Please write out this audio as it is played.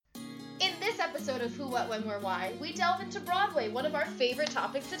episode of Who, What, When, Where, Why, we delve into Broadway, one of our favorite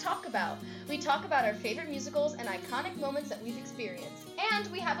topics to talk about. We talk about our favorite musicals and iconic moments that we've experienced. And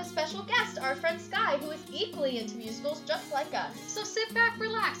we have a special guest, our friend Sky, who is equally into musicals just like us. So sit back,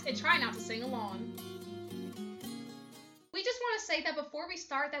 relax, and try not to sing along. We just want to say that before we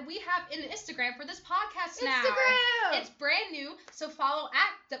start that we have an Instagram for this podcast now. Instagram! It's brand new, so follow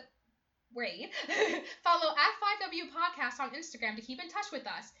at 5W Podcast on Instagram to keep in touch with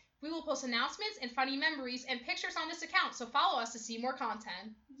us. We will post announcements and funny memories and pictures on this account, so follow us to see more content.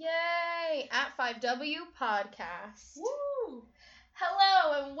 Yay! At 5W Podcast. Woo!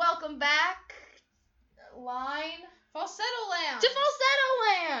 Hello and welcome back. Falsetto Land! To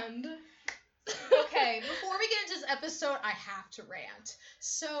Falsetto Land! Okay, before we get into this episode, I have to rant.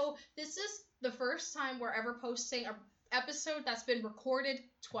 So, this is the first time we're ever posting an episode that's been recorded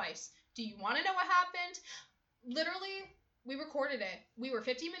twice. Do you want to know what happened? Literally, we recorded it. We were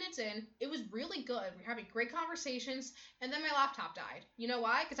 50 minutes in. It was really good. We were having great conversations, and then my laptop died. You know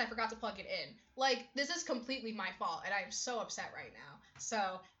why? Because I forgot to plug it in. Like, this is completely my fault, and I am so upset right now.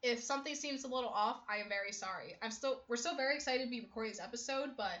 So, if something seems a little off, I am very sorry. We're still very excited to be recording this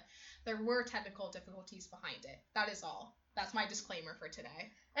episode, but there were technical difficulties behind it. That is all. That's my disclaimer for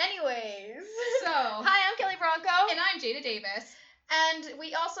today. Anyways. So. Hi, I'm Kelly Bronco. And I'm Jada Davis. And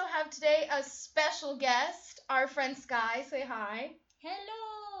we also have today a special guest, our friend Sky. Say hi.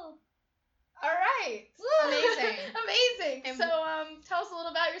 Hello. All right. Amazing. Amazing. And so, tell us a little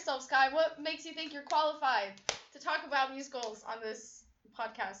about yourself, Sky. What makes you think you're qualified to talk about musicals on this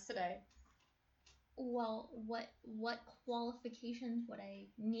podcast today? Well, what qualifications would I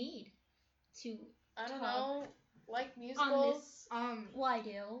need to I don't talk know, like on musicals? this? Well, I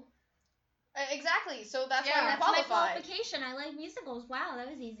do. Exactly. So that's why Yeah, you're That's my qualified. qualification. I like musicals. Wow, that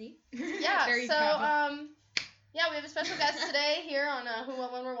was easy. Yeah. There you so go. yeah, we have a special guest today here on Who,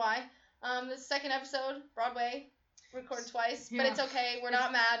 What, When, Where, Why. This second episode, Broadway, recorded twice, but Yeah. it's okay. We're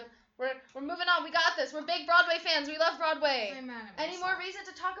not mad. We're moving on. We got this. We're big Broadway fans. We love Broadway. I'm mad at Any myself. more reason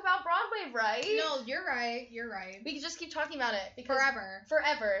to talk about Broadway, right? No, you're right. You're right. We can just keep talking about it because Forever.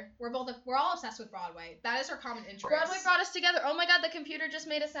 Forever. We're all obsessed with Broadway. That is our common interest. Broadway brought us together. Oh my God, the computer just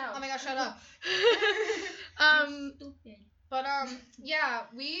made a sound. Oh my gosh, shut up. Stupid. But yeah,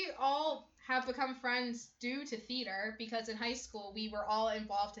 we all have become friends due to theater because in high school we were all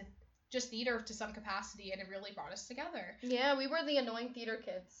involved in just theater to some capacity, and it really brought us together. Yeah, we were the annoying theater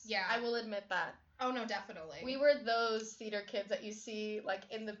kids. Yeah. I will admit that. Oh no, definitely. We were those theater kids that you see like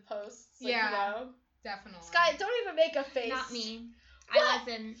in the posts. Like, Yeah. You know? Definitely. Sky, don't even make a face. Not me. What? I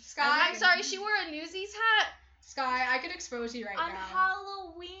wasn't. Sky, I'm sorry, she wore a Newsies hat. Sky, I could expose you right On now.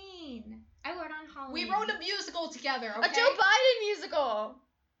 Halloween. I wore it on Halloween. We wrote a musical together, okay? A Joe Biden musical.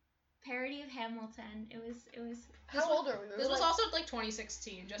 parody of Hamilton. It was. How old are we? This was also like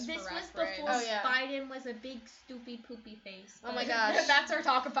 2016, just This for was reference. before Oh, yeah. Biden was a big, stupid, poopy face. Oh my but- gosh. That's our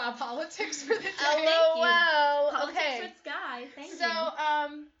talk about politics for the day. Thank you. LOL. Politics Okay. with Sky. Thank So,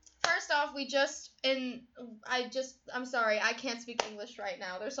 you. first off, I'm sorry, I can't speak English right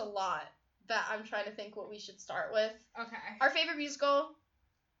now. There's a lot that I'm trying to think what we should start with. Okay. Our favorite musical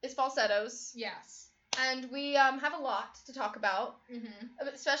is Falsettos, Yes. and we have a lot to talk about, Mm-hmm.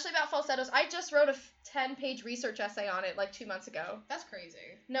 especially about falsettos. I just wrote a 10-page research essay on it like 2 months ago. That's crazy.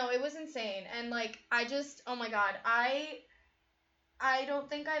 No, it was insane, and like oh my God, I don't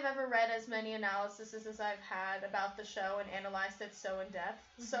think I've ever read as many analyses as I've had about the show and analyzed it so in depth.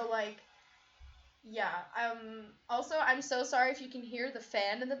 So like, yeah. Also, I'm so sorry if you can hear the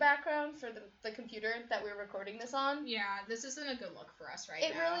fan in the background for the computer that we're recording this on. Yeah, this isn't a good look for us right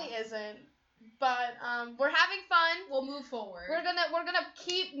It now. really isn't. But we're having fun. We'll move forward. We're gonna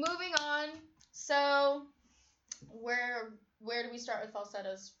keep moving on. So, where do we start with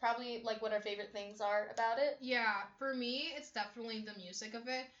falsettos? Probably like what our favorite things are about it. Yeah, for me, it's definitely the music of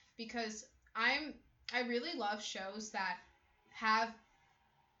it because I really love shows that have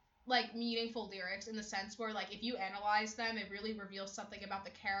like meaningful lyrics in the sense where like if you analyze them, it really reveals something about the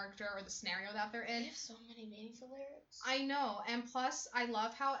character or the scenario that they're in. They have so many meaningful lyrics. I know, and plus I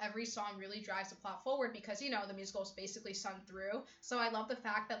love how every song really drives the plot forward because the musical is basically sung through. So I love the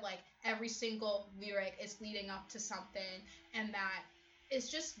fact that like every single lyric is leading up to something and that it's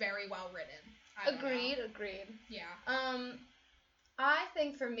just very well written. I don't know. Agreed. Yeah. I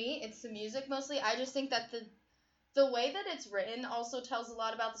think for me it's the music mostly. I just think that the way that it's written also tells a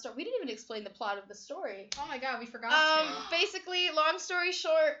lot about the story. We didn't even explain the plot of the story. Oh my God, we forgot to. Basically, long story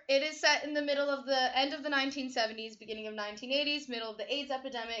short, it is set in the middle of the end of the 1970s, beginning of 1980s, middle of the AIDS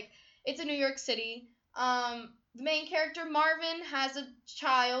epidemic. It's in New York City. The main character, Marvin, has a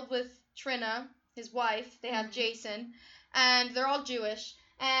child with Trina, his wife. They have Jason, and they're all Jewish.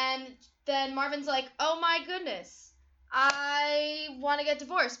 And then Marvin's like, oh my goodness, I want to get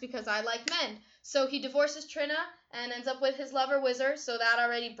divorced because I like men. So he divorces Trina and ends up with his lover Whizzer, so that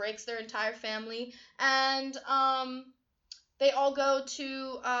already breaks their entire family. And they all go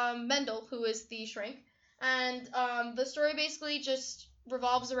to Mendel, who is the shrink. And the story basically just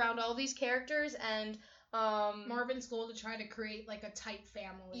revolves around all these characters and Marvin's goal to try to create like a tight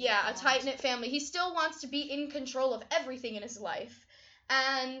family. Yeah, a tight-knit family. He still wants to be in control of everything in his life.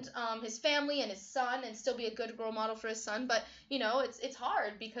 And his family and his son, and still be a good role model for his son. But, you know, it's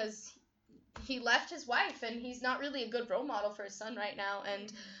hard because he left his wife, and he's not really a good role model for his son right now.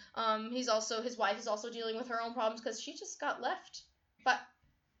 And his wife is also dealing with her own problems because she just got left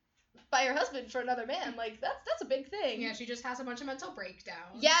by her husband for another man. Like, that's a big thing. Yeah, she just has a bunch of mental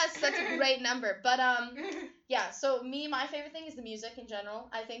breakdowns. Yes, that's a great number. But yeah, so my favorite thing is the music in general.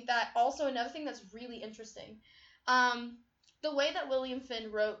 I think that also another thing that's really interesting, the way that William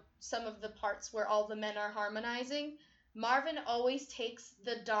Finn wrote some of the parts where all the men are harmonizing, Marvin always takes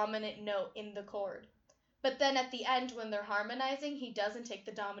the dominant note in the chord. But then at the end when they're harmonizing, he doesn't take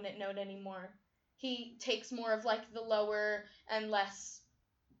the dominant note anymore. He takes more of like the lower and less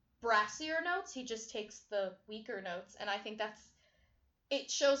brassier notes. He just takes the weaker notes, and I think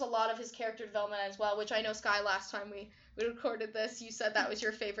it shows a lot of his character development as well, which I know, Sky, last time we recorded this, you said that was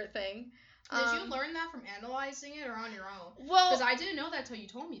your favorite thing. Did you learn that from analyzing it or on your own? Well, because I didn't know that till you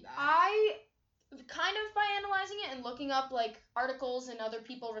told me that. I kind of by analyzing it and looking up like articles and other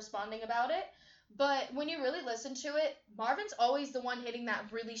people responding about it, but when you really listen to it, Marvin's always the one hitting that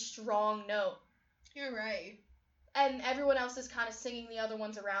really strong note. You're right. And everyone else is kind of singing the other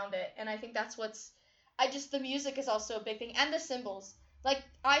ones around it. And I think that's the music is also a big thing. And the symbols. Like,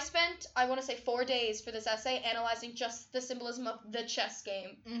 I spent, I want to say 4 days for this essay analyzing just the symbolism of the chess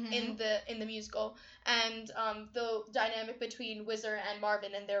game in the musical. And the dynamic between Whizzer and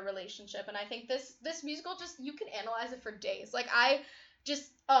Marvin and their relationship. And I think this musical you can analyze it for days. Like,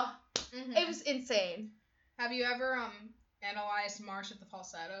 it was insane. Have you ever analyzed March of the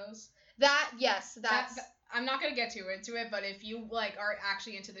Falsettos? Yes, I'm not gonna get too into it, but if you like are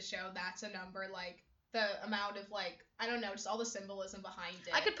actually into the show, that's a number, like the amount of like, I don't know, just all the symbolism behind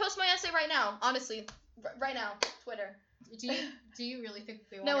it. I could post my essay right now, honestly, right now, Twitter. Do you really think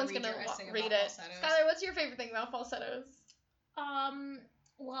they want no to one's read gonna your essay read about it? falsettos? Skylar, what's your favorite thing about falsettos?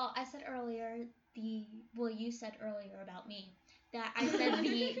 Well, I said earlier you said earlier about me that I said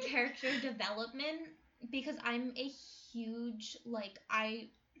the character development, because I'm a huge I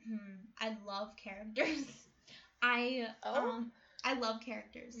love characters. I love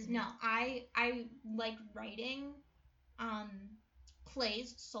characters. Mm-hmm. No, I like writing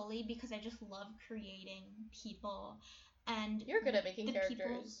plays solely because I just love creating people, and you're good at making the characters.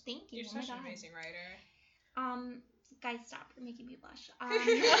 People, thank you. You're such an amazing writer. Guys, stop. You're making me blush.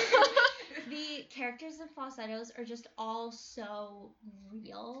 The characters in falsettos are just all so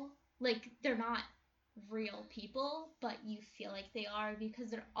real. Like, they're not real people, but you feel like they are because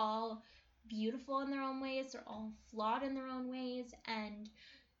they're all beautiful in their own ways. They're all flawed in their own ways. And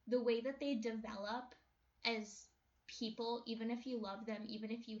the way that they develop as people, even if you love them, even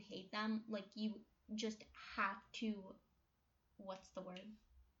if you hate them, like, you just have to, what's the word?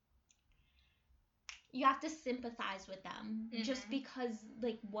 You have to sympathize with them just because,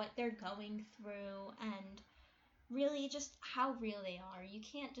 like, what they're going through and really just how real they are. You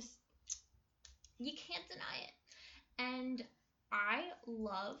can't deny it. And I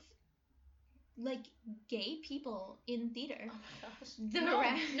love, like, gay people in theater. Oh my gosh.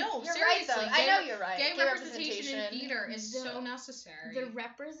 No, you're seriously. right, though. I know you're right. Gay representation in theater is so necessary. The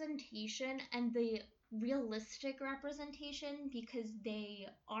representation and the realistic representation, because they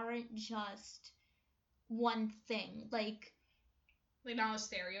aren't just one thing. Like, they're not a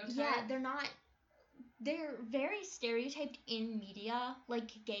stereotype. Yeah, they're very stereotyped in media,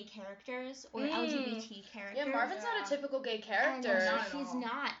 like gay characters or LGBT characters. Yeah, Marvin's not a typical gay character. He's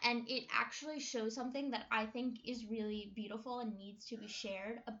not. And it actually shows something that I think is really beautiful and needs to be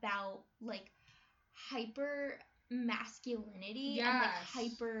shared about, like, hyper masculinity and, like,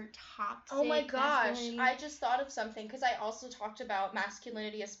 hyper toxic. Oh my gosh, I just thought of something, because I also talked about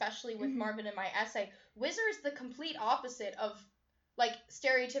masculinity, especially with Marvin in my essay. Whizzer is the complete opposite of, like,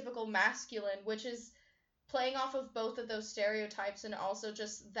 stereotypical masculine, which is playing off of both of those stereotypes, and also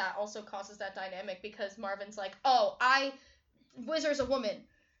just that also causes that dynamic, because Marvin's like, Whizzer's a woman.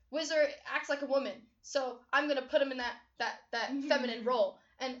 Whizzer acts like a woman, so I'm gonna put him in that feminine role.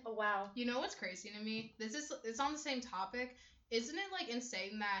 And oh wow. You know what's crazy to me? It's on the same topic. Isn't it, like,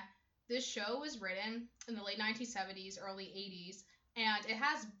 insane that this show was written in the late 1970s, early 80s, and it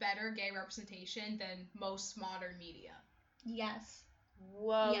has better gay representation than most modern media? Yes.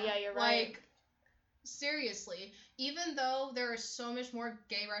 Whoa, Yeah. yeah, you're right. Like, seriously, even though there is so much more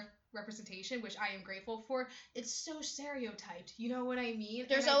gay representation, which I am grateful for, it's so stereotyped. You know what I mean?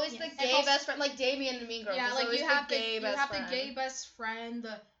 There's And always yes. the And gay also- best friend, like Damien and Mean Girls. yeah, There's like always you have the gay you best have friend. the gay best friend,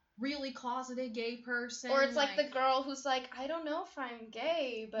 the really closeted gay person, Or it's like the girl who's like, I don't know if I'm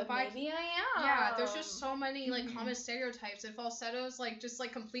gay, but If I- maybe I am. Yeah, there's just so many like Mhm. common stereotypes, and Falsettos like just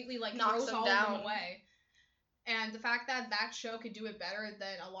like completely like Knocks throws them all of down. them away. And the fact that that show could do it better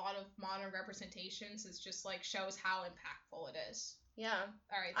than a lot of modern representations is just like shows how impactful it is. Yeah.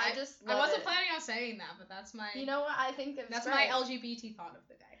 All right, I just I love wasn't it. planning on saying that, but that's my You know what? I think it's that's great. my LGBT thought of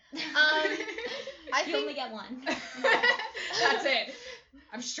the day. I You think only get one. That's it.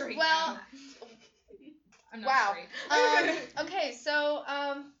 I'm straight. Well, now. I'm not wow. straight. Okay, so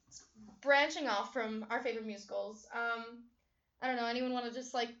branching off from our favorite musicals, I don't know, anyone want to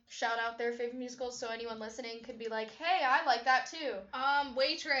just like shout out their favorite musicals so anyone listening could be like, hey, I like that too.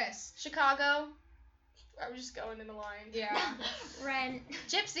 Waitress. Chicago. I was just going in a line. Yeah. Rent.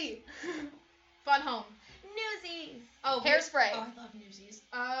 Gypsy. Fun Home. Newsies. Oh, Hairspray. Oh, I love Newsies.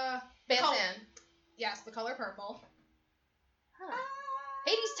 Bandstand. Yes, The Color Purple. Huh.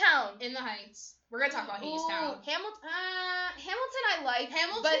 Hadestown. In the Heights. We're gonna talk about Hadestown. Hamilton I like,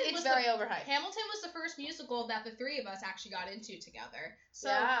 Hamilton but it's was very overhyped. Hamilton was the first musical that the three of us actually got into together. So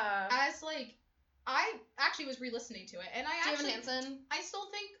yeah. as like, I actually was re-listening to it, and Dear Evan Hansen. I still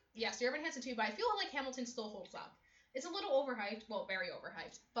think yes, Dear Evan Hansen too, but I feel like Hamilton still holds up. It's a little overhyped, well, very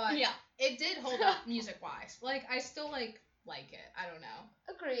overhyped, but Yeah. it did hold up music-wise. Like I still like it. I don't know.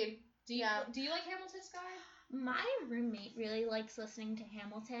 Agreed. Do you Yeah. do you like Hamilton, Sky? My roommate really likes listening to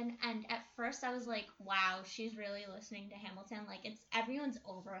Hamilton, and at first I was like, wow, she's really listening to Hamilton. Like, it's everyone's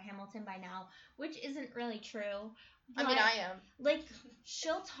over Hamilton by now, which isn't really true. I mean, but, I am. like,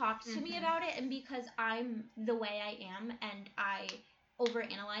 she'll talk to me Mhm. about it, and because I'm the way I am, and I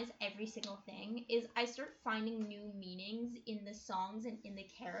overanalyze every single thing, is I start finding new meanings in the songs and in the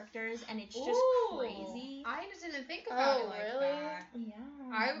characters, and it's just Ooh, crazy. I didn't think about Oh, it like really? that.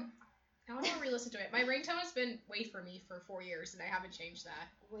 Yeah. I want to re-listen to it. My ringtone has been "Wait for Me" for 4 years, and I haven't changed that.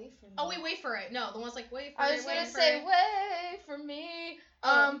 Wait for me. Oh wait for it. No, the one's like wait for I it. was gonna wait for say, it. wait for me.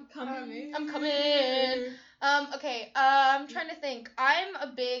 Coming. I'm coming. Okay, I'm trying to think. I'm a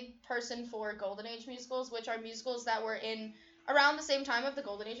big person for Golden Age musicals, which are musicals that were in around the same time of the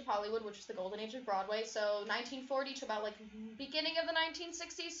Golden Age of Hollywood, which is the Golden Age of Broadway. So 1940 to about like beginning of the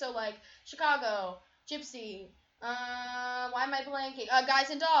 1960s. So like Chicago, Gypsy. Why am I blanking? Guys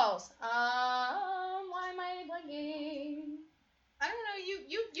and Dolls. Why am I blanking? I don't know.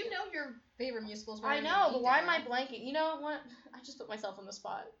 You know your favorite musicals. I know, but why am I blanking? You know what? I just put myself on the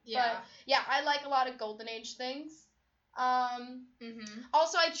spot. Yeah. But yeah, I like a lot of Golden Age things. Mhm.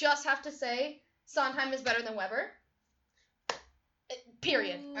 Also, I just have to say, Sondheim is better than Weber.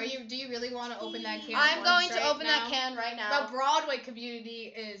 Period. Do you really want to open that can? I'm of going worms to right open that now? can right now. The Broadway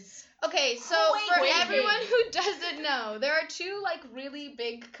community is. Okay, so Wait, for wait. everyone who doesn't know, there are two like really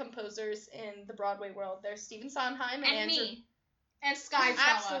big composers in the Broadway world. There's Stephen Sondheim And Andrew. me. And Sky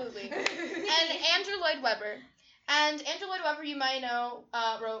Fella. Absolutely. And Andrew Lloyd Webber. And Andrew Lloyd Webber, you might know,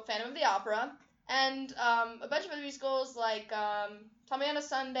 wrote Phantom of the Opera and a bunch of other musicals like Tell Me on a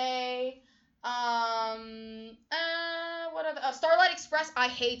Sunday. What other? Starlight Express. I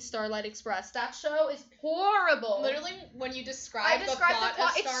hate Starlight Express. That show is horrible. Literally, when you describe the described plot, the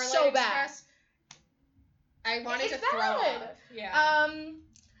plot, of it's Starlight so bad. Express, I wanted It's to throw bad. up. Yeah.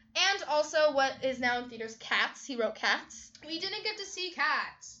 And also what is now in theaters, Cats. He wrote Cats. We didn't get to see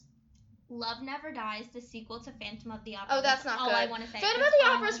Cats. Love Never Dies, the sequel to Phantom of the Opera. Oh, that's not all good. I want to say. Phantom of That's the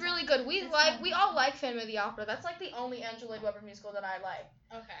all I Opera is wanna really say. good. That's We all like Phantom of the Opera. That's like the only Andrew Lloyd Webber musical that I like.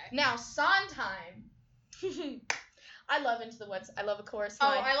 Okay. Now, Sondheim. I love Into the Woods. I love A Chorus Oh,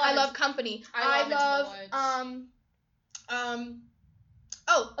 Line. I love Company. I love Into the Woods.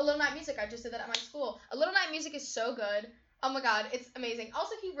 Oh, A Little Night Music. I just did that at my school. A Little Night Music is so good. Oh my god, it's amazing.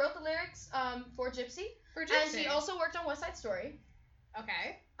 Also, he wrote the lyrics for Gypsy. For And Gypsy. he also worked on West Side Story.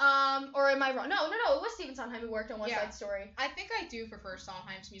 Okay. Or am I wrong? No, it was Stephen Sondheim who worked on West Yeah. Side Story. I think I do prefer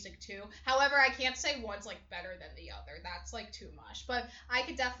Sondheim's music too. However, I can't say one's like better than the other. That's like too much. But I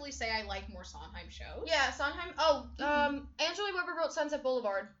could definitely say I like more Sondheim shows. Yeah, Sondheim. Oh, Andrew Lloyd Webber wrote Sunset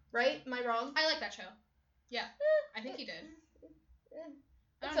Boulevard, right? Am I wrong? I like that show. Yeah. I think he did.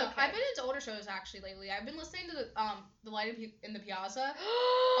 I It's don't know. okay. I've been into older shows actually lately. I've been listening to the Light in the Piazza.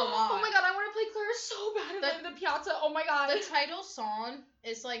 A lot. Oh my god, I want to play Clara so bad in The- the Piazza. Oh my god. The title song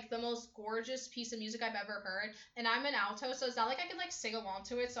is like the most gorgeous piece of music I've ever heard, and I'm an alto, so it's not like I can like sing along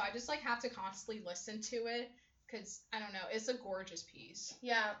to it. So I just like have to constantly listen to it because I don't know, it's a gorgeous piece.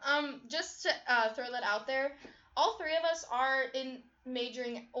 Yeah. Just to throw that out there, all three of us are in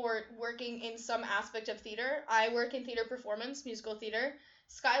majoring or working in some aspect of theater. I work in theater performance, musical theater.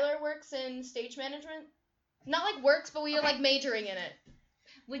 Skylar works in stage management. Not like works, but we are like majoring in it.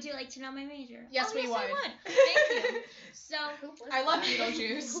 Would you like to know my major? Yes, we would. I would. Thank you. So, I love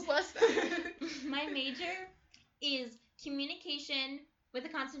Beetlejuice. Who was that? my major is communication with a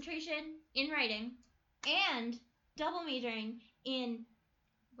concentration in writing and double majoring in,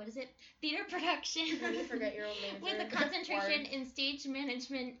 what is it? Theater production. When you forget your own major. With a concentration in stage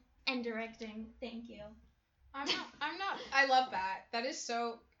management and directing. Thank you. I'm not. I love that. That is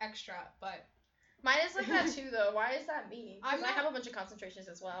so extra, but. Mine is like that too, though. Why is that me? I have a bunch of concentrations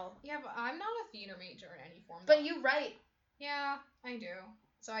as well. Yeah, but I'm not a theater major in any form. But you write. Yeah, I do.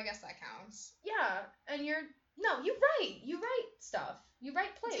 So I guess that counts. Yeah, and you write. You write stuff. You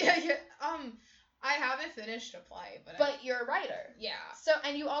write plays. Yeah. I haven't finished a play, but you're a writer. Yeah. So,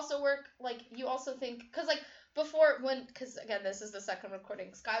 and you also work, like, you also think, because, like, because, again, this is the second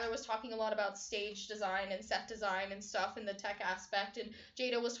recording, Skylar was talking a lot about stage design and set design and stuff and the tech aspect, and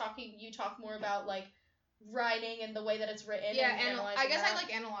Jada was you talk more about, like, writing and the way that it's written. Yeah, and I guess that. I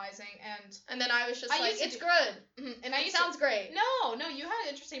like analyzing, and then I was just it's good. Mm-hmm. And it sounds great. No, you had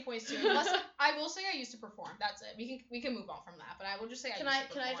interesting points too. Plus, I will say I used to perform. That's it. We can move on from that, but I will just say I used to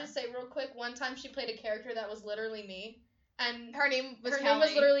perform. Can I just say real quick? One time she played a character that was literally me. And her name was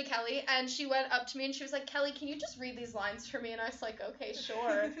literally Kelly, and she went up to me and she was like, "Kelly, can you just read these lines for me?" And I was like, "Okay,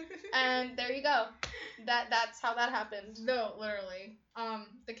 sure." And there you go. That's how that happened. No, literally.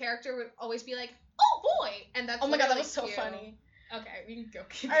 The character would always be like, "Oh boy," and that's. Oh my god, that was so funny. Okay, we can go.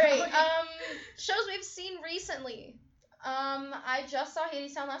 All right. Shows we've seen recently. I just saw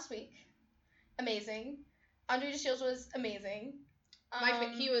Hadestown last week. Amazing. Andre DeShields was amazing.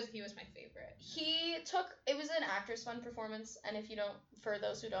 He was my favorite. It was an Actors Fund performance, and for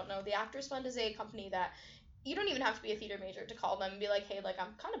those who don't know, the Actors Fund is a company that you don't even have to be a theater major to call them and be like, hey, like,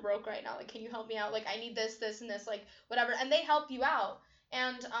 I'm kind of broke right now, like, can you help me out? Like, I need this, and this, like, whatever, and they help you out.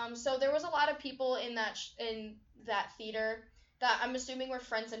 And so there was a lot of people in that theater that I'm assuming were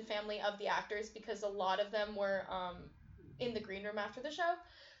friends and family of the actors, because a lot of them were in the green room after the show.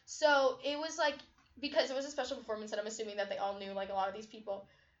 So it was like, because it was a special performance, and I'm assuming that they all knew, like, a lot of these people.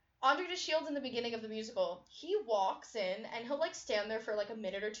 Andre DeShields in the beginning of the musical, he walks in, and he'll, like, stand there for, like, a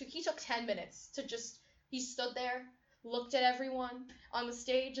minute or two. He took 10 minutes to he stood there, looked at everyone on the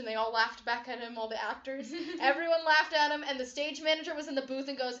stage, and they all laughed back at him, all the actors. Everyone laughed at him, and the stage manager was in the booth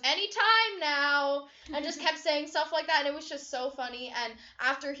and goes, "Anytime now!" and just kept saying stuff like that, and it was just so funny. And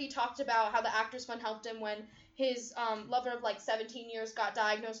after he talked about how the Actors Fund helped him when his lover of, like, 17 years got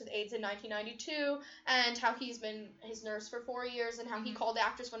diagnosed with AIDS in 1992, and how he's been his nurse for 4 years, and how he called the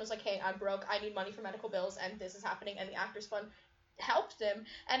Actors Fund and was like, "Hey, I'm broke, I need money for medical bills, and this is happening," and the Actors Fund helped him,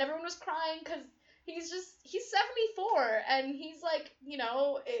 and everyone was crying because he's 74, and he's like,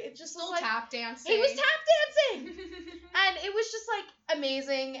 it just still was like tap dancing. He was tap dancing, and it was just like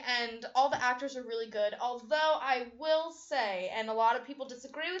amazing, and all the actors are really good. Although I will say, and a lot of people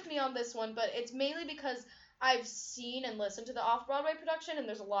disagree with me on this one, but it's mainly because I've seen and listened to the off-Broadway production, and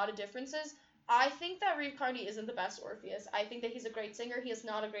there's a lot of differences. I think that Reeve Carney isn't the best Orpheus. I think that he's a great singer. He is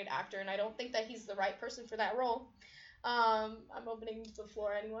not a great actor, and I don't think that he's the right person for that role. I'm opening the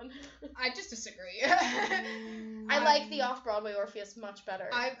floor. Anyone? I just disagree. I like the off-Broadway Orpheus much better.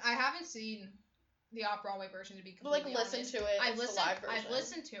 I haven't seen the off-Broadway version, to be completely honest. Listen to it. I've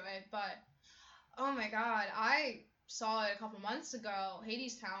listened to it, but oh my god, I saw it a couple months ago,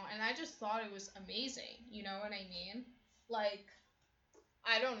 Hadestown, and I just thought it was amazing. You know what I mean? Like,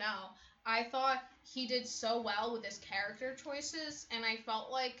 I don't know. I thought he did so well with his character choices, and I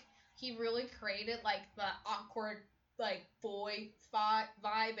felt like he really created, like, the awkward, like, boy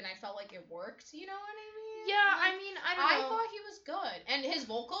vibe, and I felt like it worked, you know what I mean? Yeah, like, I mean, I don't know. I thought he was good, and his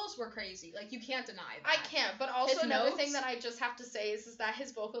vocals were crazy. Like, you can't deny that. I can't, but also His another notes? thing that I just have to say is that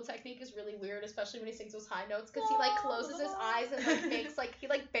his vocal technique is really weird, especially when he sings those high notes, because he, like, closes his eyes and, like, makes, like, he,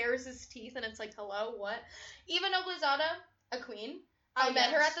 like, bares his teeth, and it's like, hello, what? Eva Noblezada, a queen, I met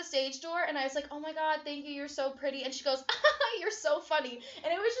her at the stage door, and I was like, oh my god, thank you, you're so pretty, and she goes, you're so funny,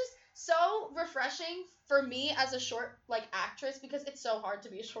 and it was just so refreshing for me as a short, like, actress, because it's so hard to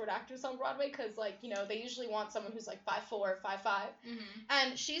be a short actress on Broadway, because, like, they usually want someone who's, like, 5'4", 5'5",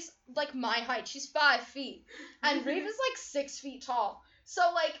 and she's, like, my height, she's 5 feet, and Reeve is, like, 6 feet tall, so,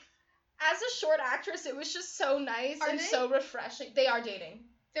 like, as a short actress, it was just so nice so refreshing. They are dating.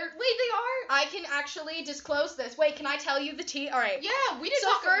 They are? I can actually disclose this. Wait, can I tell you the tea? All right. Yeah, we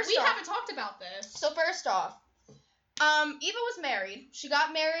haven't talked about this. So first off, Eva was married. She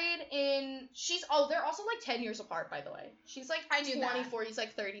got married they're also like 10 years apart, by the way. She's like 24, he's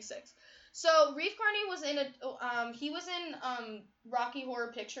like 36. So Reeve Carney was in he was in Rocky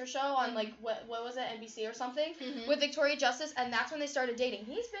Horror Picture Show on like what was it, NBC or something, with Victoria Justice, and that's when they started dating.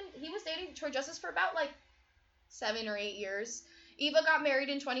 He was dating Victoria Justice for about like 7 or 8 years. Eva got married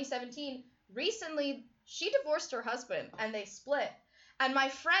in 2017. Recently, she divorced her husband and they split. And my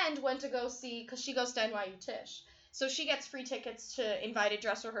friend went to go see, because she goes to NYU Tisch, so she gets free tickets to invited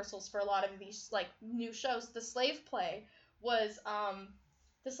dress rehearsals for a lot of these like new shows. The Slave Play was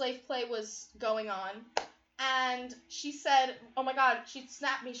going on, and she said, oh my god, she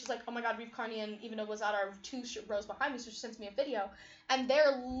snapped me, she's like, oh my god, Reeve Carney and Eva was at our 2 rows behind me, so she sends me a video, and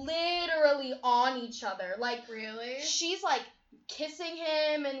they're literally on each other, like, really? She's like kissing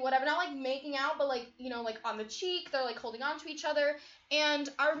him and whatever, not like making out, but like, you know, like on the cheek, they're like holding on to each other. And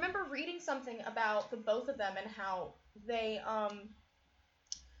I remember reading something about the both of them and how they're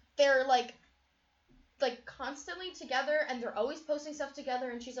like constantly together, and they're always posting stuff together,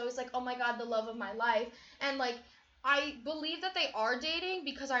 and she's always like, oh my god, the love of my life. And like, I believe that they are dating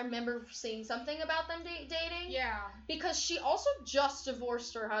because I remember seeing something about them dating. Yeah. Because she also just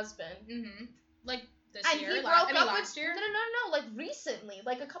divorced her husband. Like this and year? He broke up last year? No, like recently,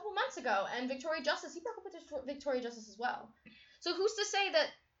 like a couple months ago. And Victoria Justice, he broke up with Victoria Justice as well. So who's to say that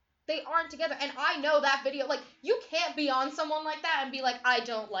they aren't together? And I know that video, like, you can't be on someone like that and be like, I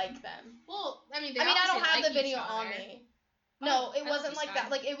don't like them. Well, I mean, I don't have the video on me. No, it wasn't like that.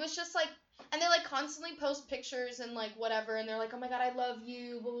 Like, it was just like, and they like constantly post pictures and like whatever, and they're like, oh my god, I love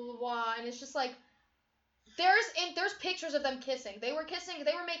you, blah blah blah, blah. And it's just like, there's pictures of them kissing. They were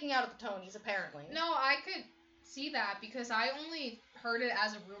making out at the Tonys, apparently. No, I could see that because I only heard it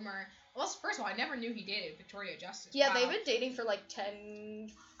as a rumor. Well, first of all, I never knew he dated Victoria Justice. Yeah, wow. They've been dating for like 10.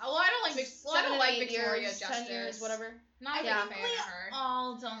 Well, I don't like Victoria years, Justice. 10 years, whatever. Not a fan of her.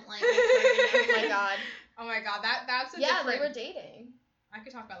 All don't like Victoria. Oh my god. Oh my god, that's a yeah, different... they were dating. I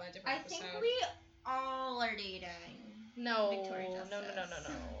could talk about that in a different episode. I think we all are dating. No, Victoria Justice. No.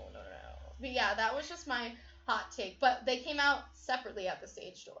 But yeah, that was just my hot take. But they came out separately at the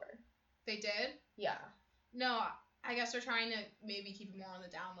Stage Door. They did? Yeah. No, I guess they're trying to maybe keep it more on the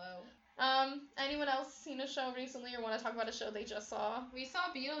down low. Anyone else seen a show recently or want to talk about a show they just saw? We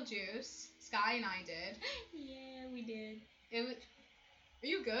saw Beetlejuice. Sky and I did. Yeah, we did. Are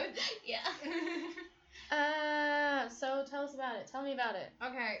you good? Yeah. So tell us about it. Tell me about it.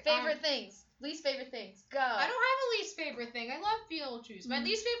 Okay. Favorite things. Least favorite things. Go. I don't have a least favorite thing. I love Beetlejuice. My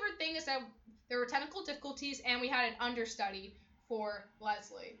least favorite thing is that there were technical difficulties and we had an understudy for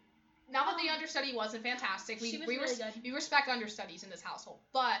Leslie. Not that the understudy wasn't fantastic. She was really good. We respect understudies in this household.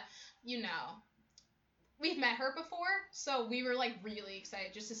 But, you know, we've met her before, so we were, like, really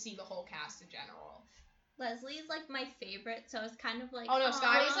excited just to see the whole cast in general. Leslie's, like, my favorite, so it's kind of like... Oh, no,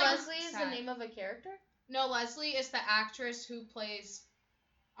 Sky was, like... Leslie is the name of a character? No, Leslie is the actress who plays...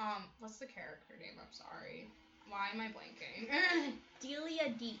 what's the character name? I'm sorry. Why am I blanking?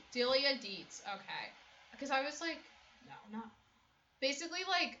 Delia Deetz. Delia Deetz, okay. Because I was like, no, not... Basically,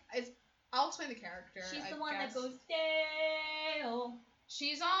 like, I'll explain the character. She's the one that goes, Dale.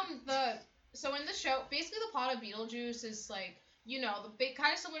 She's, so in the show, basically the plot of Beetlejuice is, like, you know,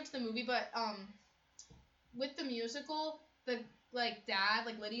 kind of similar to the movie, but, with the musical, the, like, dad,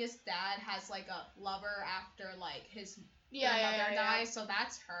 like, Lydia's dad has, like, a lover after, like, his mother dies, so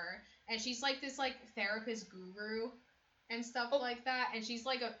that's her. And she's, like, this, like, therapist guru and stuff like that, and she's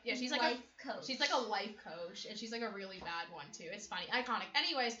like a life coach. She's like a life coach, and she's like a really bad one too. It's funny, iconic.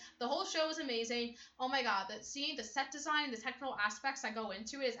 Anyways, the whole show is amazing. Oh my god, the set design, the technical aspects that go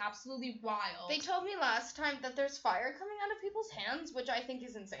into it is absolutely wild. They told me last time that there's fire coming out of people's hands, which I think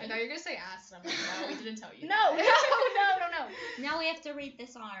is insane. I know you're gonna say ass, and I'm like, no, we didn't tell you. No. Now we have to rate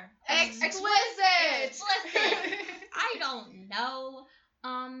this R. Explicit. I don't know.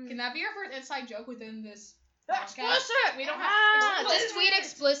 Can that be our first inside joke within this? Explicit! We don't have Just tweet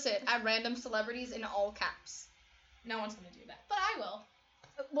explicit at random celebrities in all caps. No one's gonna do that, but I will.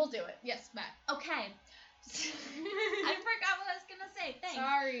 We'll do it. Yes, Matt. Okay. I forgot what I was gonna say. Thanks.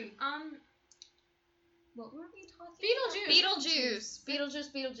 Sorry. What were we talking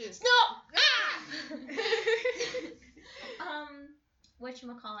Beetlejuice. No!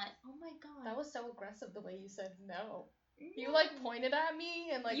 Whatchamacallit? Oh my god. That was so aggressive the way you said no. You, like, pointed at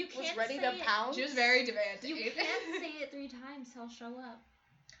me and, like, you was ready to pounce. She was very demanding. You can't say it 3 times, he'll show up.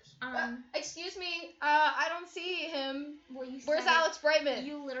 Excuse me, I don't see him. Well, Where's Alex Brightman?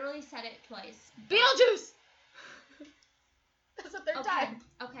 You literally said it twice. Beetlejuice! That's the third time.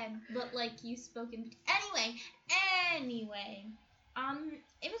 Okay, but, like, you spoke in... Anyway.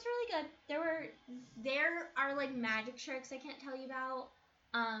 It was really good. There are, like, magic tricks I can't tell you about.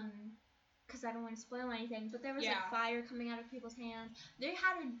 because I don't want to spoil anything, but there was Yeah. like fire coming out of people's hands. They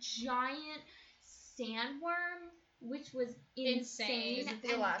had a giant sandworm, which was insane. Is it the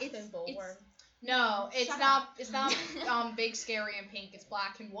and Alaskan it's- bullworm? No, it's Shut not. up. It's not big, scary, and pink. It's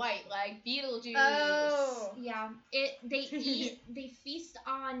black and white, like Beetlejuice. Oh. Yeah, they feast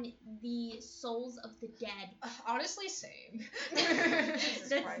on the souls of the dead. Honestly, same.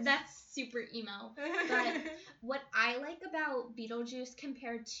 Jesus Christ. That's super emo. But what I like about Beetlejuice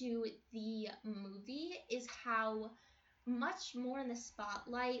compared to the movie is how much more in the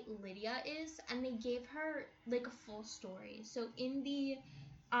spotlight Lydia is, and they gave her like a full story. So in the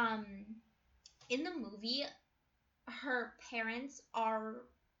movie, her parents are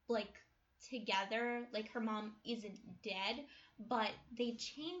like together, like her mom isn't dead, but they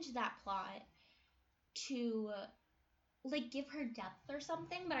changed that plot to like give her depth or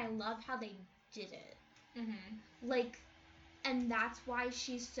something, but I love how they did it. Mm-hmm. Like, and that's why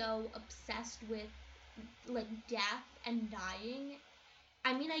she's so obsessed with like death and dying.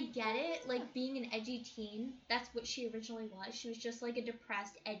 I mean, I get it, like being an edgy teen, that's what she originally was. She was just like a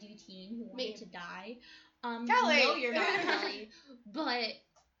depressed edgy teen who wanted to die. Kelly! No, you're not Kelly. But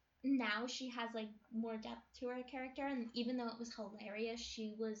now she has like more depth to her character, and even though it was hilarious,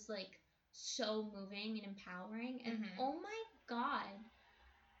 she was like so moving and empowering. And oh my god,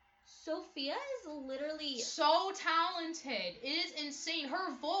 Sophia is literally so talented. It is insane.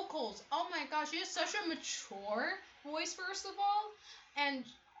 Her vocals. Oh my gosh, she has such a mature voice. First of all, and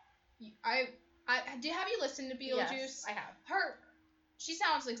I have you listened to Beetlejuice? Yes, I have. She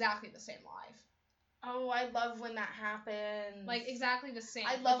sounds exactly the same live. Oh, I love when that happens. Like exactly the same.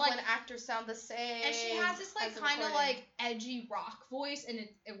 I love like, when actors sound the same. and she has this like as a kind of recording. like edgy rock voice, and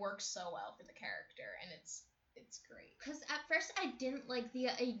it works so well for the character, and it's great. Because at first I didn't like the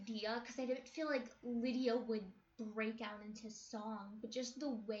idea, because I didn't feel like Lydia would break out into song, but just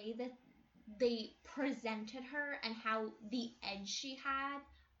the way that they presented her and how the edge she had,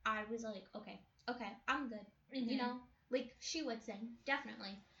 I was like, okay, I'm good. You know, like she would sing,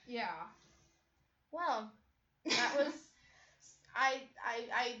 definitely. Yeah. Well, that was. I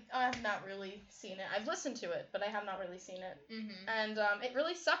have not really seen it. I've listened to it, but I have not really seen it. Mm-hmm. And it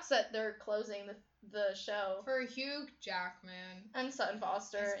really sucks that they're closing the show. For Hugh Jackman. And Sutton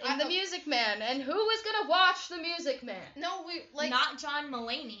Foster. Yes, And The Music Man. And who is gonna watch The Music Man? No, we like Not John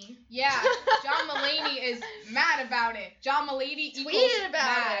Mulaney. Yeah, John Mulaney is mad about it. John Mulaney equals Tweeted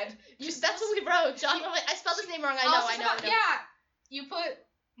about mad. it. That's what we wrote. John Mulaney. I spelled his name wrong. I know. Yeah, you put.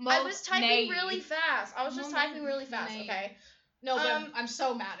 I was typing Monet. really fast. I was just typing really fast. Monet. Okay. No, but I'm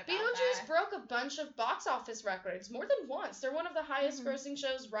so mad about Beetlejuice that. broke a bunch of box office records more than once. They're one of the highest grossing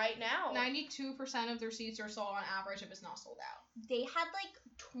shows right now. 92% of their seats are sold on average if it's not sold out. They had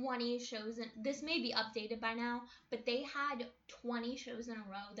like 20 shows, and this may be updated by now, but they had 20 shows in a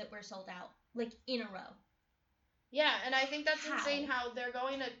row that were sold out, like in a row. Yeah, and I think that's How? insane how they're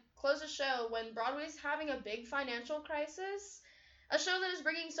going to close a show when Broadway's having a big financial crisis. A show that is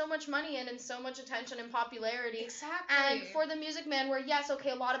bringing so much money in and so much attention and popularity. Exactly. And for The Music Man, where yes, okay,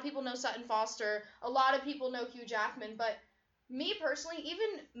 a lot of people know Sutton Foster, a lot of people know Hugh Jackman, but me personally,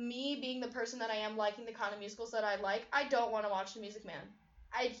 even me being the person that I am, liking the kind of musicals that I like, I don't want to watch The Music Man.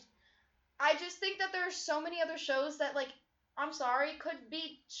 I just think that there are so many other shows that, like, I'm sorry, could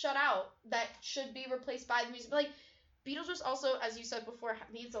be shut out, that should be replaced by The Music. Like, Beetlejuice also, as you said before,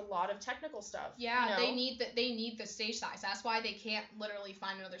 needs a lot of technical stuff. Yeah, you know? they need the stage size. That's why they can't literally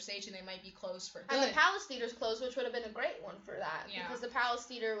find another stage, and they might be closed for good. And the Palace Theater's closed, which would have been a great one for that. Yeah. Because the Palace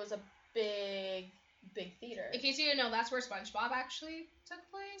Theater was a big theater. In case you didn't know, that's where SpongeBob actually took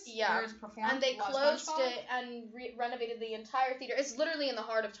place. Yeah. Where it's performed. And they was closed SpongeBob. it and renovated the entire theater. It's literally in the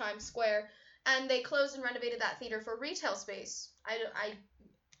heart of Times Square. And they closed and renovated that theater for retail space.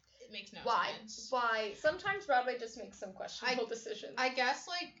 It makes no Why? sense. Why? Sometimes Broadway just makes some questionable decisions. I guess,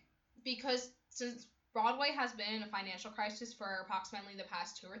 like, because since Broadway has been in a financial crisis for approximately the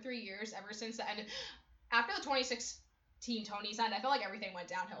past 2 or 3 years, ever since the end. After the 2016 Tony's end, I feel like everything went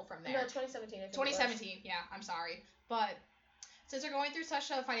downhill from there. No, 2017. I think 2017, yeah, I'm sorry. But since they're going through such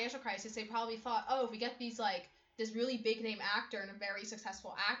a financial crisis, they probably thought, oh, if we get these, like, this really big name actor and a very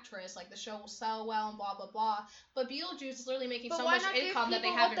successful actress, like, the show will sell well and blah, blah, blah. But Beetlejuice is literally making so much income that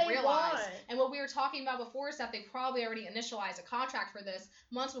they haven't realized. And what we were talking about before is that they probably already initialized a contract for this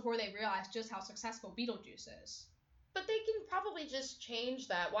months before they realized just how successful Beetlejuice is. But they can probably just change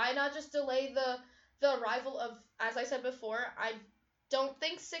that. Why not just delay the arrival of, as I said before, I don't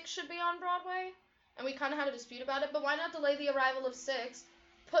think 6 should be on Broadway. And we kind of had a dispute about it. But why not delay the arrival of 6,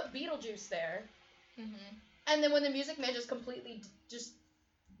 put Beetlejuice there, Mm-hmm. and then when The Music Man just completely just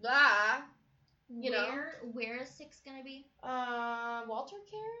blah. You know? Where is 6 gonna be? Walter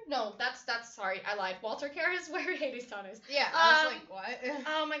Care? No, that's sorry, I lied. Walter Care is where Hadestown is. Yeah, I was like, what?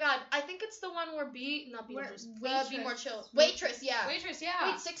 Oh my god, I think it's the one where Be More Chill. Waitress, yeah. Waitress,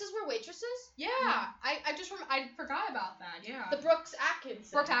 yeah. Wait, 6 is where Waitress is? Yeah, I forgot about that. Yeah. The Brooks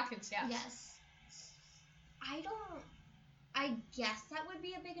Atkins. Brooke Atkins, yes. Yes. I guess that would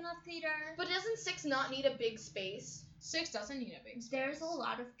be a big enough theater. But doesn't 6 not need a big space? 6 doesn't need a big space. There's a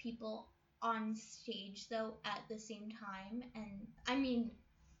lot of people on stage though at the same time,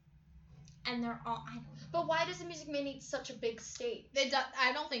 and they're all, I don't know. But why does the Music Man need such a big stage?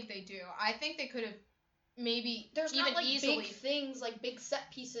 I don't think they do. I think they could have maybe There's even not like easily big things like big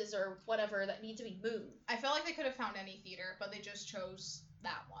set pieces or whatever that need to be moved. I feel like they could have found any theater, but they just chose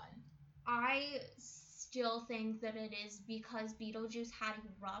that one. I still think that it is because Beetlejuice had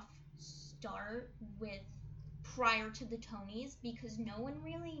a rough start with prior to the Tonys because no one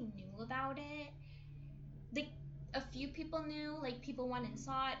really knew about it. Like a few people knew, like people went and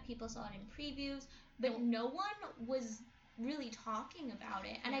saw it, people saw it in previews, but no one was really talking about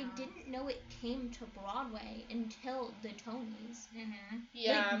it. And I didn't know it came to Broadway until the Tonys. Mm-hmm.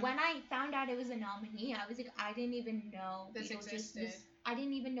 Yeah. Like when I found out it was a nominee, I was like, I didn't even know I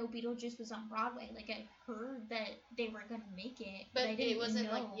didn't even know Beetlejuice was on Broadway. Like, I heard that they were going to make it, but I didn't it wasn't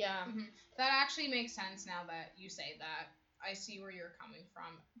know. like, yeah. Mm-hmm. That actually makes sense now that you say that. I see where you're coming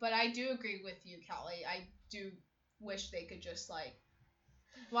from. But I do agree with you, Kelly. I do wish they could just, like,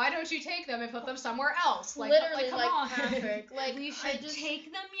 why don't you take them and put them somewhere else? Like, literally, come like on. Patrick. Like, We should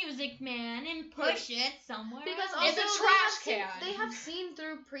take the Music Man and push it somewhere because else. also It's a trash can. They have seen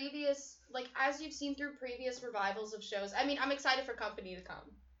through previous, like, as you've seen through previous revivals of shows. I mean, I'm excited for Company to come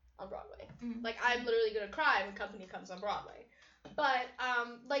on Broadway. Mhm. Like, I'm literally gonna cry when Company comes on Broadway. But,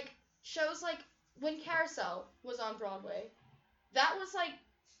 like, shows like when Carousel was on Broadway, that was, like,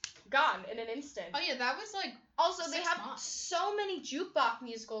 gone in an instant. Oh, yeah, that was, like, Also, they 6 have months. so many jukebox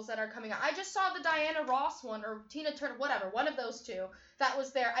musicals that are coming out. I just saw the Diana Ross one, or Tina Turner, whatever, one of those two that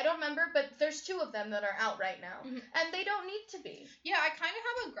was there. I don't remember, but there's 2 of them that are out right now. Mhm. And they don't need to be. Yeah, I kind of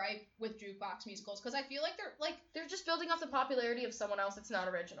have a gripe with jukebox musicals because I feel like They're just building off the popularity of someone else. It's not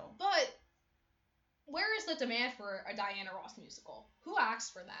original. but where is the demand for a Diana Ross musical? Who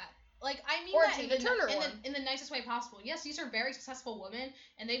asked for that? Like, I mean Or a that Tina Turner one. in the nicest way possible. Yes, these are very successful women,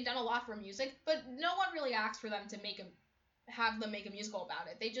 and they've done a lot for music, but no one really asked for them to have them make a musical about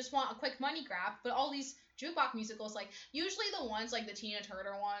it. They just want a quick money grab, but all these jukebox musicals, like, usually the ones, like, the Tina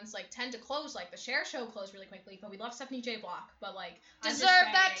Turner ones, like, tend to close, like, the Cher Show closed really quickly, but we love Stephanie J. Block, but, like, Deserve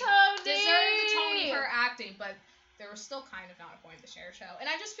that Tony! Deserve the Tony for acting, but there was still kind of not a point in the Cher Show, and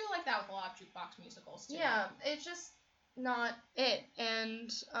I just feel like that with a lot of jukebox musicals, too. Yeah, it's just not it.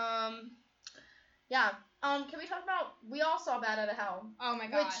 And, yeah. Can we talk about, we all saw Bat Out of Hell. Oh my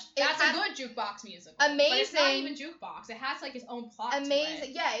god, Which that's had- a good jukebox musical. Amazing. But it's not even jukebox. It has like its own plot. Amazing. To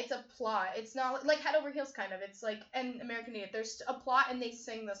it. Yeah, it's a plot. It's not like Head Over Heels kind of. It's like an American Idiot. There's a plot and they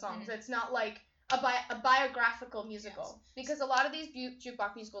sing the songs. Mhm. It's not like a biographical musical. Yes. Because a lot of these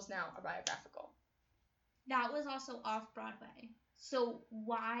jukebox musicals now are biographical. That was also off Broadway. So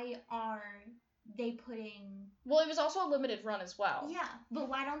why are they putting... Well, it was also a limited run as well. Yeah, but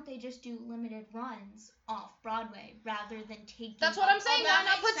why don't they just do limited runs off Broadway rather than taking... That's what I'm saying. that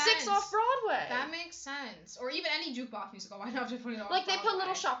Why not makes put 6 sense. off Broadway? That makes sense. Or even any jukebox musical. Why not just put it off like, they Broadway? put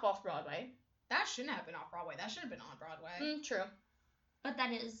Little Shop off Broadway. That shouldn't have been off Broadway. That should have been on Broadway. True. But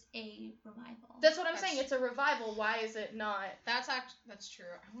that is a revival. That's what I'm That's- saying. It's a revival. Why is it not? That's true.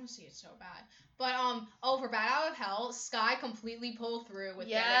 I want to see it so bad. But for Bat Out of Hell, Sky completely pulled through with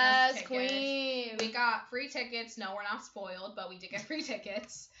getting us tickets. Queen. We got free tickets. No, we're not spoiled, but we did get free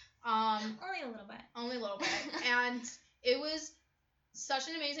tickets. Only a little bit. Only a little bit. And it was such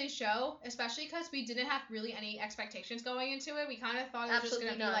an amazing show, especially because we didn't have really any expectations going into it. We kind of thought it was just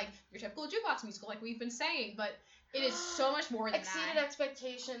going to be Absolutely like your typical jukebox musical, like we've been saying, but it is so much more than Exceeded that.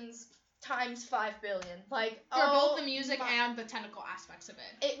 expectations times 5 billion. Like, For both the music and the technical aspects of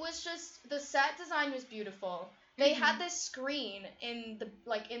it. It was just, the set design was beautiful. They had this screen in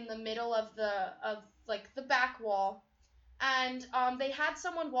the middle of the back wall, and they had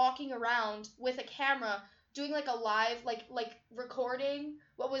someone walking around with a camera doing like a live like recording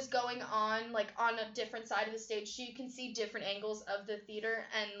what was going on like on a different side of the stage, so you can see different angles of the theater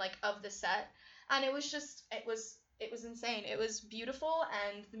and like of the set. And it was insane. It was beautiful,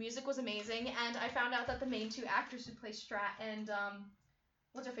 and the music was amazing. And I found out that the main 2 actors who play Strat and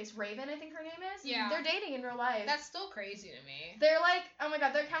what's her face, Raven, I think her name is. Yeah. They're dating in real life. That's still crazy to me. They're like, oh my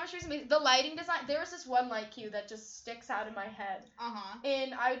god, their chemistry is amazing. The lighting design. There was this one light cue that just sticks out in my head.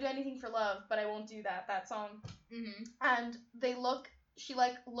 In I Would Do Anything for Love, but I Won't Do That song. Mhm. And she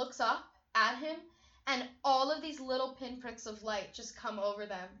looks up at him, and all of these little pinpricks of light just come over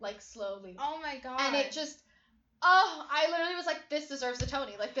them, like, slowly. Oh my god. And it just, oh, I literally was like, this deserves a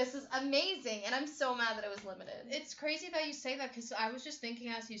Tony. Like, this is amazing. And I'm so mad that it was limited. It's crazy that you say that, because I was just thinking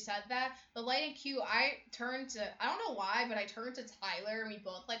as you said that, the lighting cue, I turned to, I don't know why, but I turned to Tyler, and we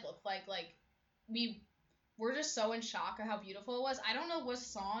both, like, looked like we were just so in shock at how beautiful it was. I don't know what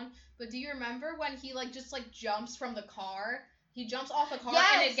song, but do you remember when he, like, just, like, jumps from the car? He jumps off the car,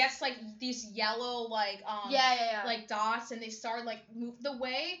 and it gets, like, these yellow, like, yeah. like, dots, and they start, like, move. The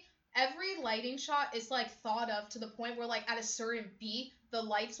way every lighting shot is, like, thought of to the point where, like, at a certain beat, the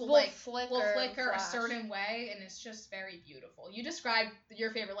lights will flicker a certain way, and it's just very beautiful. You described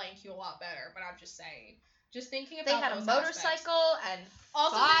your favorite lighting cue a lot better, but I'm just saying. Just thinking about they had those a motorcycle aspects. and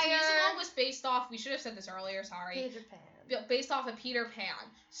also fire. this musical was based off, we should have said this earlier, sorry. Peter Pan. Based off of Peter Pan.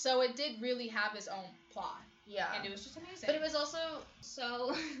 So it did really have its own plot. Yeah. And it was just amazing. But it was also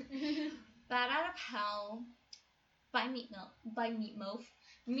So, Bad Out of Hell by Meatloaf.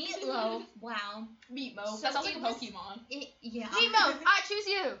 Meatloaf, wow. Meatloaf. So That sounds like a it was- Pokemon. Yeah. Meatloaf, I choose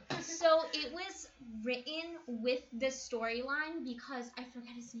you. So it was written with the storyline because I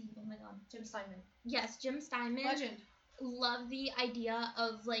forget his name. Oh my god. Jim Steinman. Yes, Jim Steinman. Legend. Loved the idea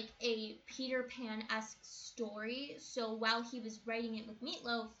of like a Peter Pan-esque story. So while he was writing it with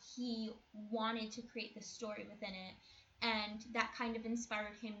Meatloaf, he wanted to create the story within it, and that kind of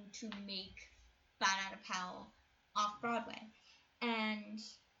inspired him to make Bad Out of Hell off Broadway. And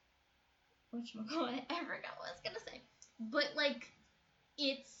whatchamacallit, I forgot what I was gonna say. But like,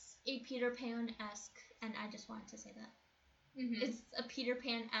 it's a Peter Pan-esque, and I just wanted to say that. Mm-hmm. It's a Peter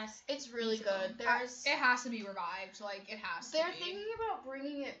Pan-esque. It's really musical. good. There's It has to be revived. Like, it has to they're be. thinking about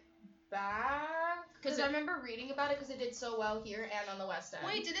bringing it back because I remember reading about it because it did so well here and on the West End.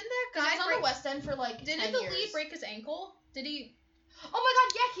 Wait, didn't that 'Cause guy it was on the West End for like 10 Didn't the years. lead break his ankle? Did he? Oh my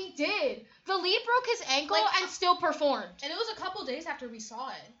god, yeah, he did. The lead broke his ankle Like, and still performed. And it was a couple days after we saw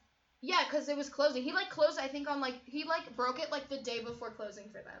it. Yeah, because it was closing. He closed, I think, on he broke it the day before closing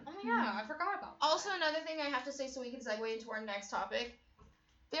for them. Oh yeah, I forgot about that. Also, another thing I have to say so we can segue into our next topic.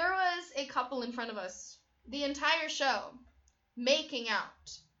 There was a couple in front of us the entire show making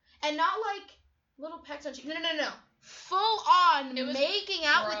out. And not like little pecks on cheeks. No. Full on It was making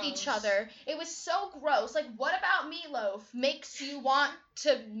out with each gross. other. It was so gross. Like, what about Meatloaf makes you want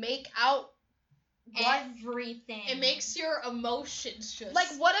to make out what? Everything. It makes your emotions just Like,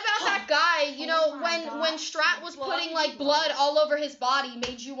 what about that guy, you know, Oh my when gosh. Strat was Blood putting, and blood all over his body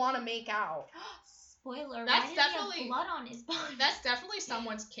made you want to make out? Spoiler. That's why did definitely- he have blood on his body? That's definitely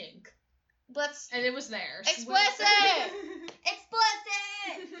someone's kink, Let's... and it was theirs. Explicit!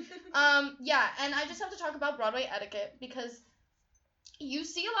 Explicit. Yeah, and I just have to talk about Broadway etiquette because you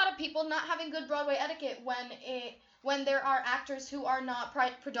see a lot of people not having good Broadway etiquette when there are actors who are not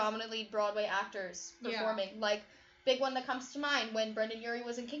predominantly Broadway actors performing. Yeah. Like, big one that comes to mind when Brendan Urie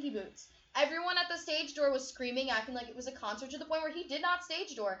was in Kinky Boots. Everyone at the stage door was screaming, acting like it was a concert, to the point where he did not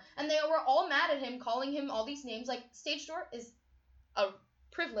stage door. And they were all mad at him, calling him all these names. Like, stage door is a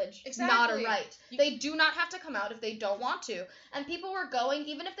privilege, not a Exactly. right. They do not have to come out if they don't want to. And people were going,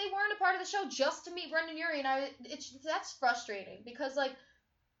 even if they weren't a part of the show, just to meet Brendan Urie. And that's frustrating because, like,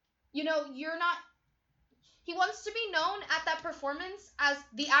 you know, you're not... He wants to be known at that performance as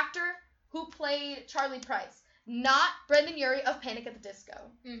the actor who played Charlie Price, not Brendan Urie of Panic at the Disco.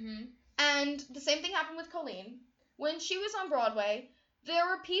 Mm-hmm. And the same thing happened with Colleen. When she was on Broadway, there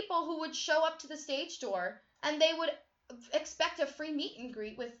were people who would show up to the stage door and they would expect a free meet and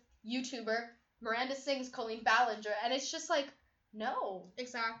greet with YouTuber Miranda Sings Colleen Ballinger. And it's just like, no.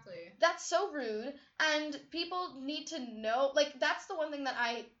 Exactly. That's so rude. And people need to know, like, that's the one thing that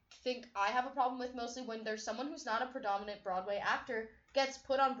I think I have a problem with mostly, when there's someone who's not a predominant Broadway actor gets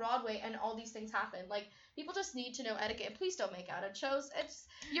put on Broadway and all these things happen. Like, people just need to know etiquette. Please don't make out at shows.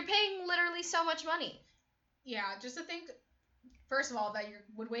 You're paying literally so much money. Yeah, just to think, first of all, that you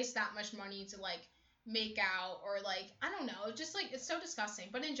would waste that much money to, like, make out, or, like, I don't know, just, like, it's so disgusting.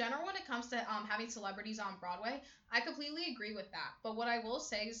 But in general, when it comes to having celebrities on Broadway, I completely agree with that. But what I will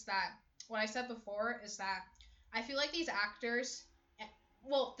say is that, what I said before is that I feel like these actors,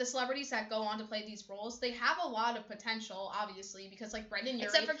 well, the celebrities that go on to play these roles, they have a lot of potential, obviously, because, like, Brendan Urie...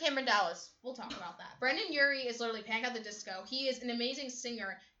 Except for Cameron Dallas. We'll talk about that. Brendan Urie is literally Panic at the Disco. He is an amazing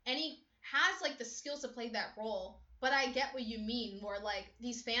singer, and he has, like, the skills to play that role. But I get what you mean, more like,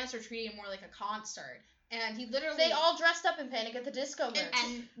 these fans are treating him more like a concert. And he literally... They all dressed up in Panic at the Disco merch.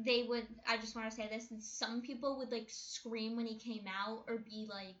 And they would, I just want to say this, and some people would, like, scream when he came out, or be,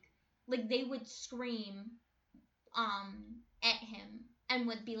 like, they would scream, at him, and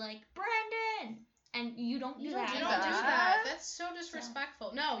would be like, Brandon! and you don't do You don't that. You do don't do that. that. That's so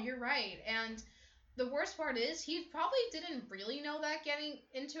disrespectful. No, you're right. And the worst part is he probably didn't really know that getting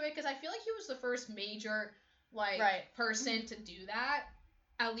into it, because I feel like he was the first major person to do that,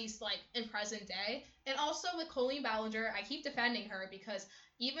 at least like in present day. And also with Colleen Ballinger, I keep defending her because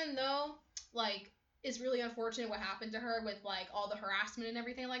even though like it's really unfortunate what happened to her with like all the harassment and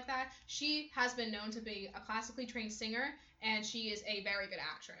everything like that, she has been known to be a classically trained singer, and she is a very good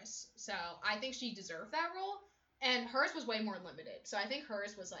actress. So I think she deserved that role, and hers was way more limited. So I think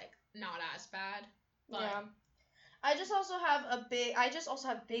hers was like not as bad. But Yeah. I just also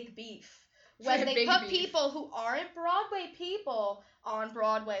have big beef when they Big put beef. people who aren't Broadway people on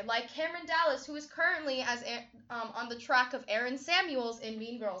Broadway, like Cameron Dallas, who is currently on the track of Aaron Samuels in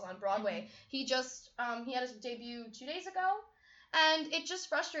Mean Girls on Broadway. He just he had his debut 2 days ago, and it's just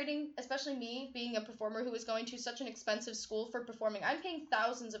frustrating, especially me being a performer who is going to such an expensive school for performing. I'm paying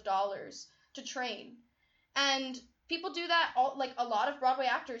thousands of dollars to train, and people do that all, like a lot of Broadway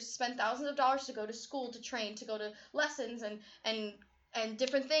actors spend thousands of dollars to go to school to train, to go to lessons and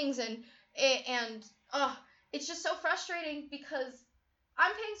different things, and it's just so frustrating because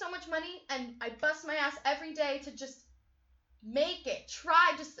I'm paying so much money and I bust my ass every day to just make it,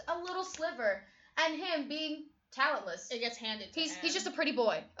 try just a little sliver, and him being talentless. it gets handed to him. He's just a pretty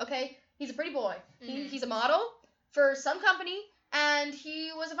boy, okay? He's a pretty boy. Mhm. He's a model for some company, and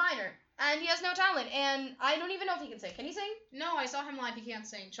he was a Viner. And he has no talent, and I don't even know if he can sing. Can he sing? No, I saw him live. He can't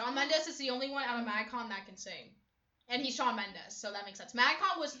sing. Shawn Mendes is the only one out of MagCon that can sing. And he's Shawn Mendes, so that makes sense.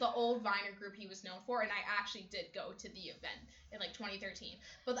 MagCon was the old Viner group he was known for, and I actually did go to the event in like 2013.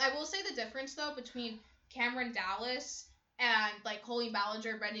 But I will say the difference though between Cameron Dallas and like Colleen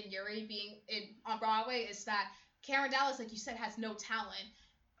Ballinger, Brendan Urie being on Broadway is that Cameron Dallas, like you said, has no talent.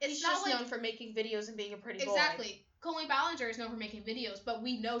 It's He's not just like known for making videos and being a pretty boy. exactly. Colleen Ballinger is known for making videos, but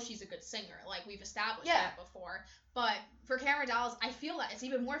we know she's a good singer. Like, we've established that before. But for Cameron Dallas, I feel that it's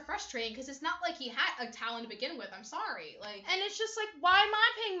even more frustrating because it's not like he had a talent to begin with. I'm sorry. Like, And it's just like, why am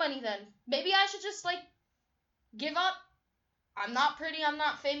I paying money then? Maybe I should just, like, give up. I'm not pretty, I'm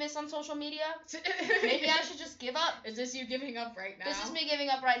not famous on social media. Maybe I should just give up. Is this you giving up right now? This is me giving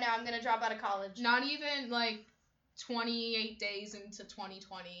up right now. I'm going to drop out of college. Not even, like, 28 days into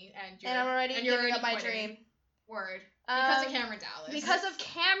 2020, and I'm already giving up my quitting. dream. Word. Because of Um, Cameron Dallas. Because of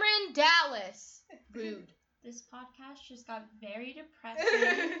Cameron Dallas. Rude. This podcast just got very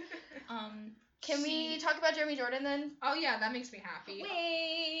depressing. Can we talk about Jeremy Jordan then? Oh, yeah, that makes me happy.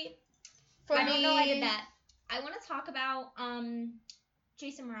 Wait. For I me, don't know I did that. I want to talk about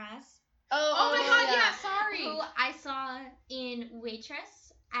Jason Mraz, Oh my god, yeah, sorry. who I saw in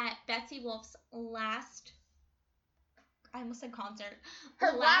Waitress at Betsy Wolf's last. I almost said concert.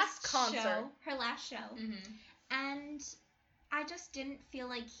 Her last show, concert. Her last show. Mm-hmm. And I just didn't feel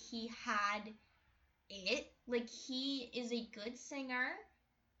like he had it. Like, he is a good singer.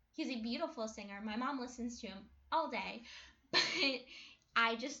 He's a beautiful singer. My mom listens to him all day. But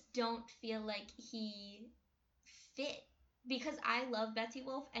I just don't feel like he fit. Because I love Betsy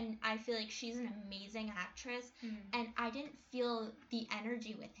Wolf, and I feel like she's an amazing actress. Mm-hmm. And I didn't feel the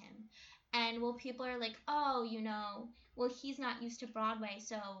energy with him. And well, people are like, oh, well, he's not used to Broadway,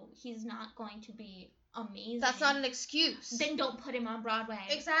 so he's not going to be amazing. That's not an excuse. Then don't put him on Broadway.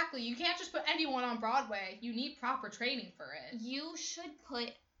 Exactly. You can't just put anyone on Broadway. You need proper training for it. You should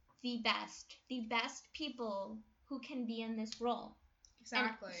put the best people who can be in this role.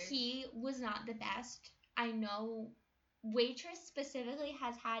 Exactly. And he was not the best. I know Waitress specifically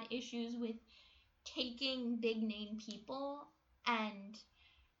has had issues with taking big name people, and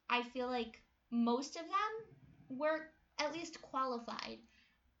I feel like most of them were at least qualified.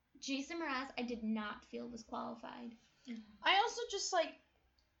 Jason Mraz, I did not feel was qualified. I also just, like,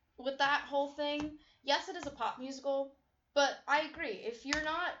 with that whole thing, yes, it is a pop musical, but I agree. If you're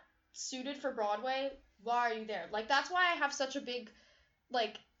not suited for Broadway, why are you there? Like, that's why I have such a big,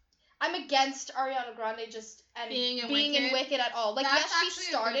 like, I'm against Ariana Grande just Being in in Wicked at all. Like, That's yes, she actually a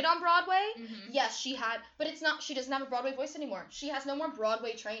started good- on Broadway. Mm-hmm. Yes, she had, but it's not, she doesn't have a Broadway voice anymore. She has no more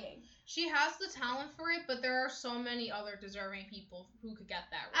Broadway training. She has the talent for it, but there are so many other deserving people who could get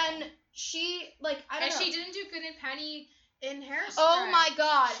that role. And she, like, I don't And know. she didn't do good in Penny in Hairspray. Oh my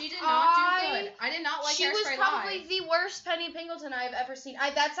god. She did not do good. I did not like She Hairspray was probably live. the worst Penny Pingleton I've ever seen.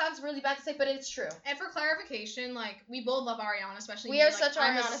 That sounds really bad to say, but it's true. And for clarification, like, we both love Ariana, especially We me. are Like, such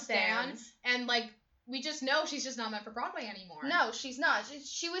I'm a Ariana stan. stans. And, like, we just know she's just not meant for Broadway anymore. No, she's not.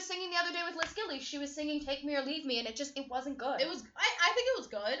 She was singing the other day with Liz Gilly. She was singing Take Me or Leave Me, and it wasn't good. It was, I think it was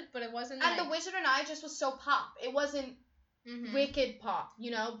good, but it wasn't, And like... The Wizard and I just was so pop. It wasn't Mhm. Wicked pop,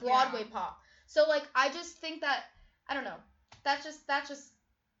 Broadway pop. So, like, I just think that, I don't know. That just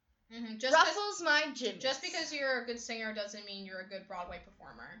Ruffles my gym. Just because you're a good singer doesn't mean you're a good Broadway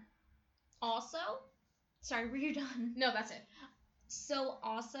performer. Also, sorry, were you done? No, that's it. So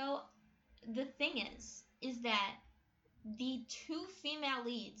also, the thing is that the 2 female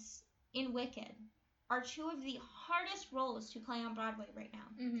leads in Wicked are 2 of the hardest roles to play on Broadway right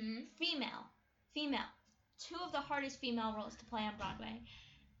now. Mm-hmm. Female. 2 of the hardest female roles to play on Broadway.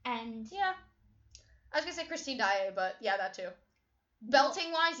 And yeah. I was gonna say Christine Daae, but yeah, that too.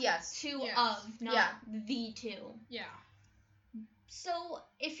 Belting wise, yes. 2 Yes. of, not the 2. Yeah. So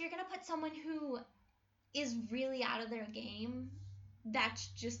if you're gonna put someone who is really out of their game, that's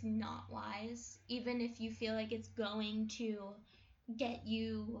just not wise. Even if you feel like it's going to get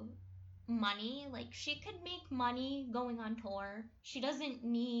you money, like she could make money going on tour. She doesn't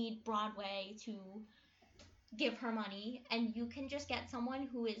need Broadway to give her money, and you can just get someone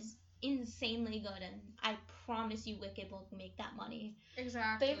who is insanely good, and I promise you Wicked will make that money.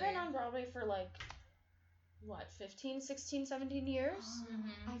 Exactly. They've been on Broadway for like, what, 15, 16, 17 years?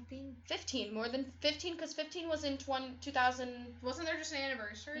 Mm-hmm. I think 15, more than 15, because 15 was in 2000. Wasn't there just an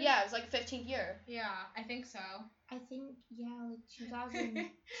anniversary? Yeah, it was like 15th year. Yeah, I think so. like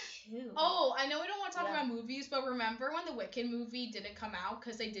 2002. Oh, I know we don't want to talk Yeah. about movies, but remember when the Wicked movie didn't come out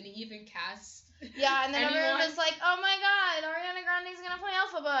because they didn't even cast Yeah, and then everyone anyone? was like, oh my god, Ariana Grande's gonna play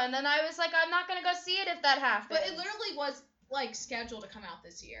Elphaba. And then I was like, I'm not gonna go see it if that happens. But it literally was like scheduled to come out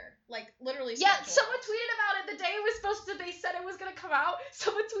this year. Like literally Yeah, scheduled. someone tweeted about it the day it was supposed to. They said it was gonna come out.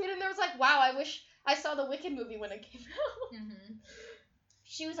 Someone tweeted and there was like, "Wow, I wish I saw the Wicked movie when it came out." Mm-hmm.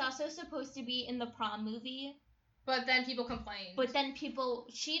 She was also supposed to be in the Prom movie, But then people complained. but then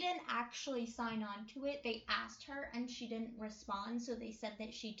she didn't actually sign on to it. They asked her and she didn't respond, so they said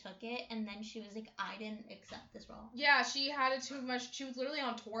that she took it, and then she was like, I didn't accept this role. Yeah, she had it too much. She was literally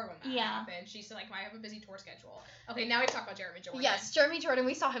on tour when that happened. She said, like, I have a busy tour schedule. Okay, now we talk about Jeremy Jordan. Yes, Jeremy Jordan.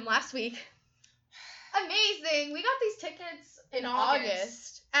 We saw him last week. Amazing. We got these tickets in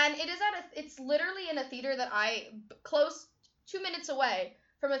August, and it's literally in a theater that close 2 minutes away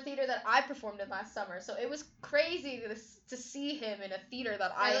from a theater that I performed in last summer. So it was crazy to see him in a theater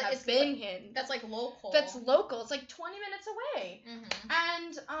that I have been in. That's like local. That's local. It's like 20 minutes away.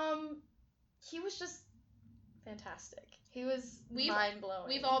 Mm-hmm. And he was just fantastic. He was mind-blowing.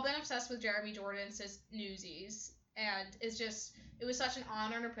 We've all been obsessed with Jeremy Jordan since Newsies, and it was such an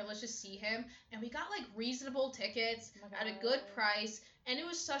honor and a privilege to see him, and we got like reasonable tickets at a good price, and it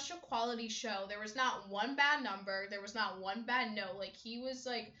was such a quality show. There was not one bad number, there was not one bad note. Like, he was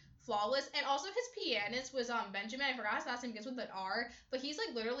like flawless, and also his pianist was Benjamin. I forgot his last name, begins with an R, but he's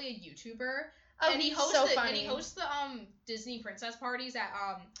like literally a YouTuber. Oh, and he he's hosts so the, funny. And he hosts the Disney princess parties at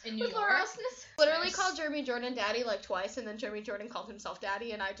in New With York. Laura Smith. Literally Yes. called Jeremy Jordan daddy like twice, and then Jeremy Jordan called himself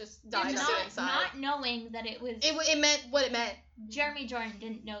daddy, and I just died just on the Not, inside. not knowing that it was It meant what it meant. Jeremy Jordan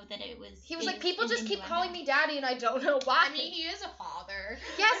didn't know that it was. He was like, is people an just keep innuendo. calling me daddy, and I don't know why. I mean, he is a father.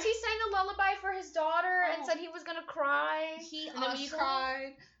 Yes, he sang a lullaby for his daughter and Oh. said he was gonna cry. He And then we also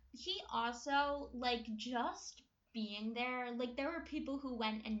cried. he also like just being there. Like, there were people who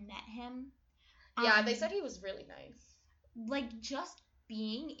went and met him. Yeah, they said he was really nice. Like, just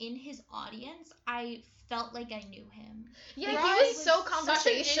being in his audience, I felt like I knew him. Yeah, Right. he was so Such an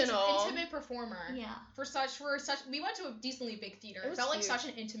conversational. intimate performer. Yeah. For such, we went to a decently big theater. It It was felt like huge. such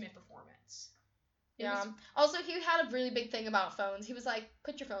an intimate performance. It Yeah. was- Also, he had a really big thing about phones. He was like,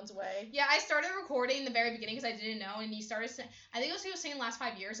 "Put your phones away." yeah, I started recording in the very beginning because I didn't know, and he started saying, I think he was saying last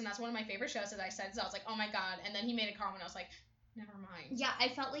 5 years, and that's one of my favorite shows that I said, so I was like, oh my god, and then he made a comment, I was like, never mind. Yeah, I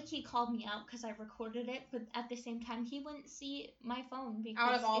felt like he called me out because I recorded it, but at the same time, he wouldn't see my phone because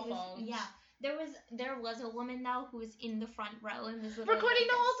Out of all it was, phones. Yeah, there was a woman though who was in the front row and was literally Recording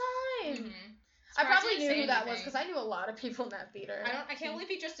like the this. whole time. Mhm. I Surprised probably he didn't knew say who that was anything. because I knew a lot of people in that theater. I can't believe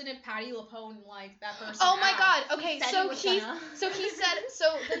he just didn't Patty LuPone like that person. Oh my out. god. Okay, Said so was he gonna. he said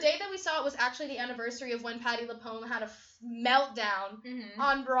the day that we saw it was actually the anniversary of when Patti LuPone had a meltdown Mhm.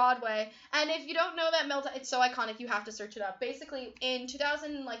 on Broadway. And if you don't know that meltdown, it's so iconic, you have to search it up. Basically, in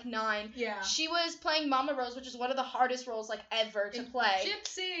 2009, Yeah. she was playing Mama Rose, which is one of the hardest roles like ever to play.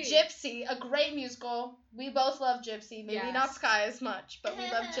 Gypsy. Gypsy, a great musical. We both love Gypsy. Maybe Yes. not Sky as much, but we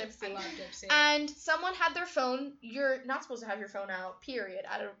love I Gypsy. love Gypsy. And someone had their phone. You're not supposed to have your phone out, period,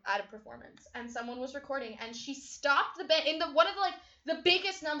 at a performance. And someone was recording, and she stopped the band in one of the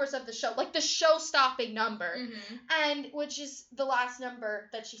biggest numbers of the show, like the show-stopping number, Mhm. and which is the last number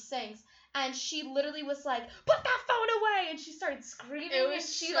that she sings. And she literally was like, "Put that phone away!" And she started screaming. It was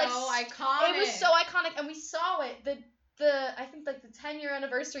and she so iconic. It was so iconic, and we saw it the I think like the 10-year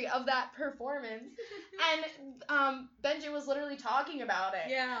anniversary of that performance, and Benji was literally talking about it.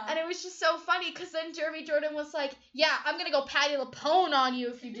 Yeah. And it was just so funny because then Jeremy Jordan was like, "Yeah, I'm gonna go Patti LuPone on you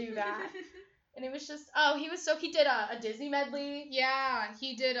if you do that." And it was just, he did a Disney medley. Yeah,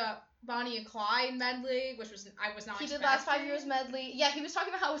 he did a Bonnie and Clyde medley, which I was not He expecting. did Last 5 Years medley. Yeah, he was talking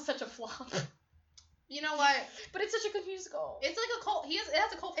about how it was such a flop. You know what? But it's such a good musical. It's like a cult. It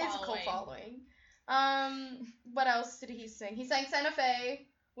has a cult following. It's a cult following. What else did he sing? He sang Santa Fe,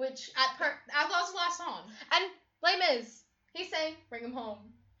 which That was the last song. and Les Mis. He sang Bring 'Em Home.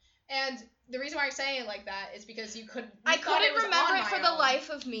 And the reason why I'm saying it like that is because I couldn't remember it for the life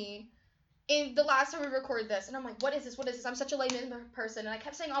of me. In the last time we recorded this, and I'm like, what is this? What is this? I'm such a Les Mis person, and I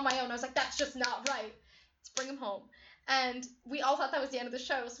kept saying on my own. I was like, that's just not right. Let's Bring 'Em Home. And we all thought that was the end of the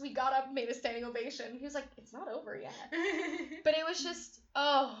show, so we got up and made a standing ovation. He was like, it's not over yet. But it was just,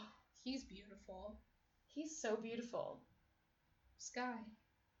 he's beautiful. He's so beautiful. Sky.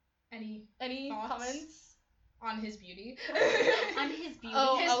 Any thoughts? Comments on his beauty? On his beauty.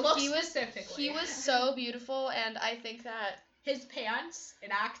 His looks he was specifically. He was so beautiful, and I think that his pants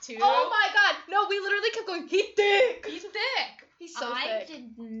in Act 2. Oh my God! No, we literally kept going. He's thick. He's thick. He's so I thick.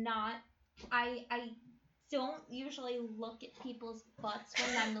 did not. I don't usually look at people's butts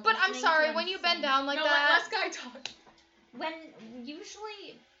when I'm. But I'm listening sorry, to when them you bend sing. down like no, that. let Sky talk. When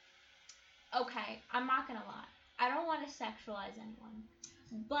usually, okay, I'm not gonna lie. I don't want to sexualize anyone,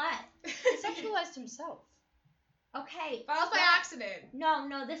 but He sexualized himself. okay. That was by but- accident.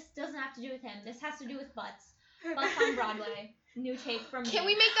 No, this doesn't have to do with him. This has to do with butts. Butts on Broadway. New take from Can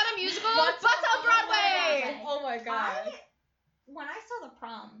me. we make that a musical? Butts Butts on on Broadway! Broadway. Oh my god. When I saw the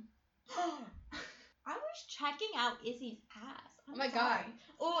prom, I was checking out Izzy's ass. Oh my god.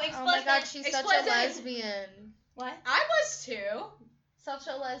 Oh, Oh explicit. my God, she's such a Explicit. lesbian. What? I was too. Such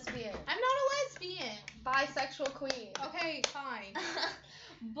a lesbian. I'm not a lesbian. Bisexual queen. Okay, fine.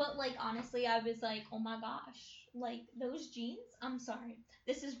 But like honestly, I was like, oh my gosh, like those jeans. I'm sorry,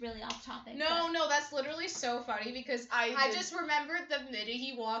 this is really off topic. No, that's literally so funny because I just remembered the minute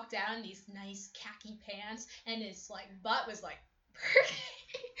he walked down in these nice khaki pants and his like butt was like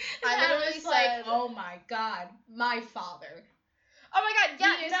I and literally was like, said- oh my god, my father. Oh my God,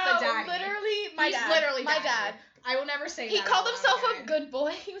 yeah, He is no, the daddy. literally, my He's dad. literally my daddy. dad. I will never say He that. called out himself loud a again. good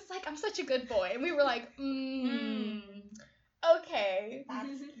boy. He was like, I'm such a good boy. And we were like, okay.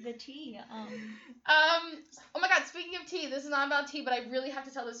 That's the tea. Oh my God, speaking of tea, this is not about tea, but I really have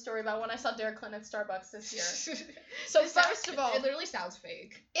to tell this story about when I saw Derek Klin at Starbucks this year. So first of all, it literally sounds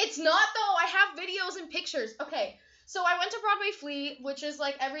fake. it's not though. I have videos and pictures. Okay. So I went to Broadway Fleet, which is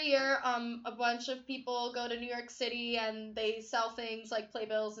like every year, a bunch of people go to New York City and they sell things like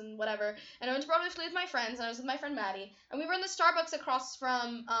playbills and whatever. And I went to Broadway Fleet with my friends, and I was with my friend Maddie, and we were in the Starbucks across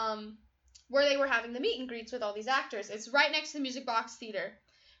from where they were having the meet and greets with all these actors. It's right next to the Music Box Theater,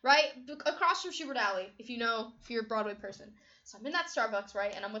 right across from Schubert Alley, if you're a Broadway person. So I'm in that Starbucks,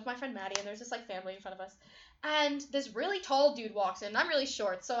 right, and I'm with my friend Maddie, and there's this like family in front of us. And this really tall dude walks in, and I'm really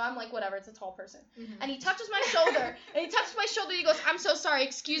short, so I'm like, whatever, it's a tall person. And he touches my shoulder, and he goes, I'm so sorry,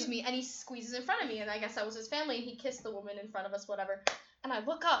 excuse me, and he squeezes in front of me, and I guess that was his family, and he kissed the woman in front of us, whatever. And I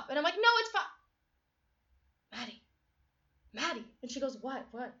look up, and I'm like, no, it's fine. Maddie. And she goes, what?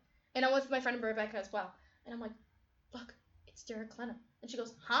 And I'm with my friend Rebecca as well. And I'm like, look, it's Derek Klena. And she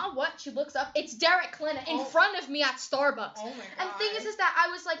goes, huh, what? She looks up, it's Derek Klena in front of me at Starbucks. Oh my god. And the thing is that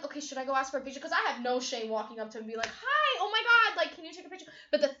I was like, okay, should I go ask for a picture? Because I have no shame walking up to him and be like, hi, oh my god, like, can you take a picture?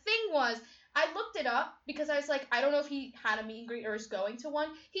 But the thing was, I looked it up because I was like, I don't know if he had a meet and greet or is going to one.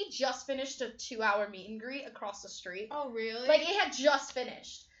 He just finished a 2-hour meet and greet across the street. Oh, really? Like, it had just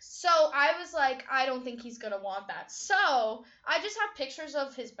finished. So I was like, I don't think he's going to want that. So I just have pictures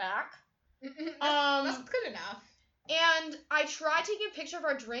of his back. That's good enough. And I tried taking a picture of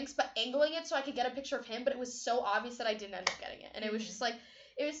our drinks, but angling it so I could get a picture of him, but it was so obvious that I didn't end up getting it. And it was just like,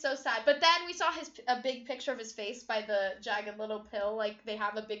 it was so sad. But then we saw a big picture of his face by the Jagged Little Pill. Like, they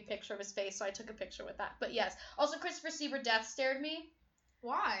have a big picture of his face, so I took a picture with that. But yes. Also, Christopher Sieber death stared me.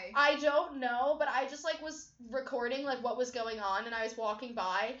 Why? I don't know, but I just, like, was recording, like, what was going on, and I was walking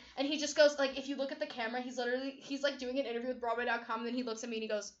by, and he just goes, like, if you look at the camera, he's, like, doing an interview with Broadway.com, and then he looks at me and he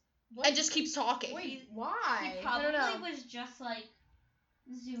goes, What? and just keeps talking. Wait, why? He I don't probably know. was just like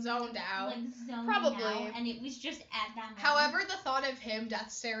Zoned out. Like zoning Probably. out, and it was just at that moment. However, the thought of him death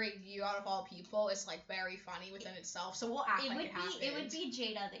staring you out of all people is like very funny within itself. So we'll act it like would it happened. be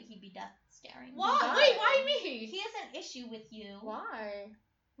Jada that he'd be death staring. Why? Why? Wait, why me? He has an issue with you. Why?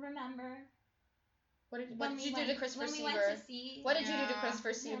 Remember? What did When you we do went- to Christopher when we went Sieber? to see What did you do to Yeah.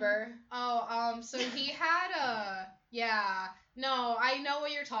 Christopher Sieber? Oh, so he had a No, I know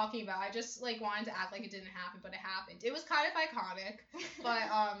what you're talking about. I just like wanted to act like it didn't happen, but it happened. It was kind of iconic,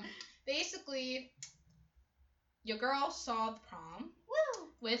 but basically, your girl saw the prom. Woo!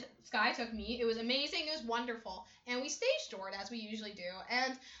 With Sky Took Me. It was amazing. It was wonderful, and we stage doored as we usually do.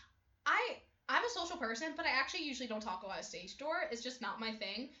 And I'm a social person, but I actually usually don't talk a lot of stage door. It's just not my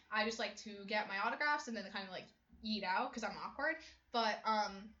thing. I just like to get my autographs and then kind of like eat out because I'm awkward. But I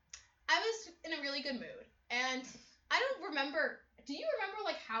was in a really good mood, and I don't remember. Do you remember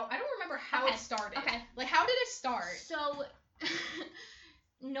like how? I don't remember how Okay, it started. okay. Like how did it start? So,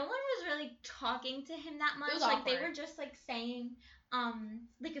 no one was really talking to him that much. was Like they awkward. were just like saying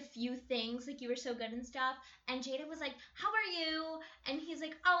like a few things, like you were so good and stuff. And Jada was like, "How are you?" And he's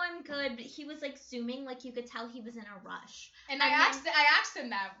like, "Oh, I'm good." But he was like zooming, like you could tell he was in a rush. And And I then- asked him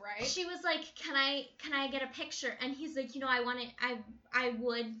that, right? She was like, "Can I get a picture?" And he's like, "I want it. I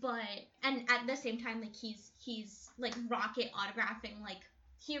would, but." And at the same time, like he's like rocket autographing, like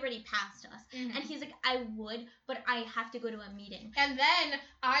he already passed us. Mhm. And he's like, "I would, but I have to go to a meeting." And then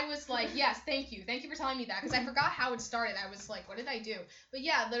I was like, yes, thank you for telling me that, because I forgot how it started. I was like, what did I do? But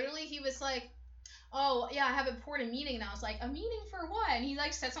yeah, literally he was like, oh yeah, I have an important meeting, and I was like, a meeting for what? And he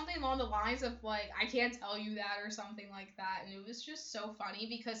like said something along the lines of like, I can't tell you that, or something like that. And it was just so funny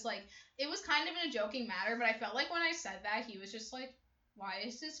because like it was kind of in a joking manner, but I felt like when I said that, he was just like, why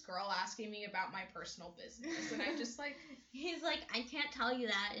is this girl asking me about my personal business? And I just like, He's like, "I can't tell you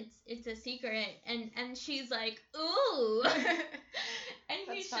that. It's a secret." And she's like, "Ooh." And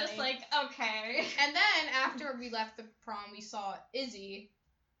he's That's just funny. like, "Okay." and then after we left the prom, we saw Izzy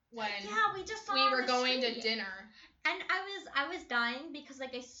when Yeah, we just saw we her on were the going to street. dinner. And I was dying because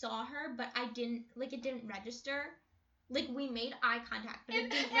like I saw her, but I didn't like it didn't register. Like we made eye contact, but And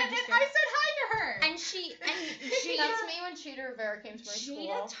it didn't I register. said hi to her. And she That's me when Cheetah Rivera came to my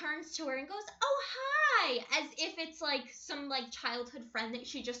Jada school. turns to her and goes, "Oh, hi," as if it's like some like childhood friend that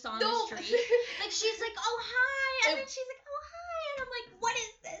she just saw on No. the street. Like she's like, "Oh, hi," and It- then she's like, "Oh, hi," and I'm like, "What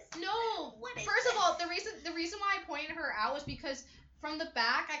is this?" No. What is First this? of all, the reason why I pointed her out was because from the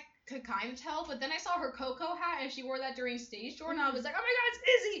back I could kind of tell, but then I saw her Coco hat and she wore that during stage door, and I was like, oh my god,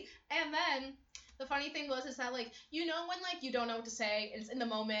 it's Izzy! And then the funny thing was is that like when like you don't know what to say, it's in the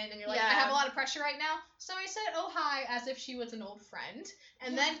moment, and you're like, I Yeah. have a lot of pressure right now, so I said, oh hi, as if she was an old friend,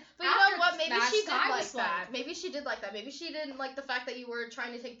 and Yeah. then But you after know what? Maybe that, she did Sky like was that. Maybe she did like that. Maybe she didn't like the fact that you were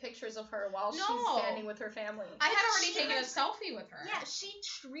trying to take pictures of her while she's No. standing with her family. I had already She taken a was- selfie with her. Yeah, she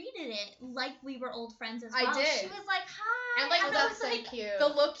treated it like we were old friends as I well. did. She was like, "Hi," And, like, Oh, I that's was so like, cute. The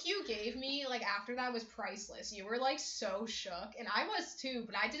look you gave me, like, after that was priceless. You were, like, so shook. And I was, too,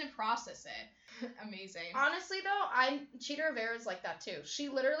 but I didn't process it. Amazing. Honestly, though, Cheetah Rivera's like that too. She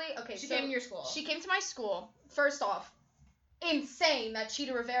literally She so came to your school. she came to my school. First off, insane that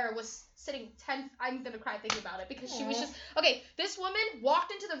Cheetah Rivera was sitting 10. I'm gonna cry thinking about it because she was Aw. just okay. This woman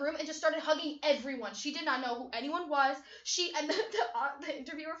walked into the room and just started hugging everyone. She did not know who anyone was. The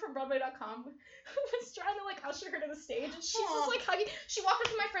interviewer from Broadway.com was trying to like usher her to the stage, and she's Aw. just like hugging. She walked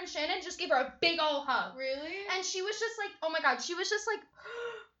up to my friend Shannon and just gave her a big old hug, Really? and she was just like, oh my god, she was just like,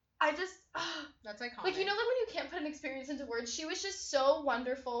 I just. That's iconic. Like, you know, like when you can't put an experience into words, she was just so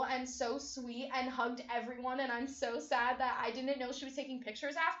wonderful and so sweet and hugged everyone, and I'm so sad that I didn't know she was taking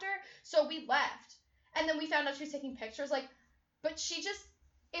pictures after, so we left. And then we found out she was taking pictures, like, but she just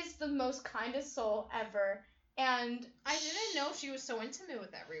is the most kindest soul ever, and I didn't know she was so intimate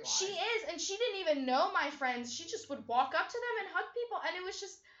with everyone. she is, and she didn't even know my friends. She just would walk up to them and hug people, and it was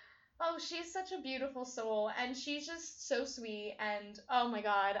just, oh, she's such a beautiful soul, and she's just so sweet, and oh my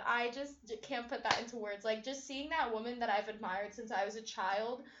god, I just can't put that into words. Like, just seeing that woman that I've admired since I was a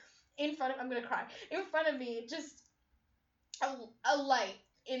child in front of, I'm gonna cry, in front of me, just a light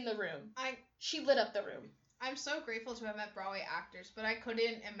in the room. She lit up the room. I'm so grateful to have met Broadway actors, but I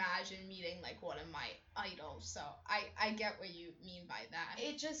couldn't imagine meeting, like, one of my idols, so I get what you mean by that.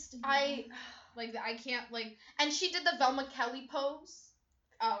 It just, Like, I can't, like... and she did the Velma Kelly pose.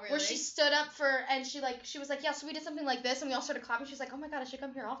 Oh, really? Where she stood up for, and she was like, yeah, so we did something like this, and we all started clapping. She's like, oh my god, I should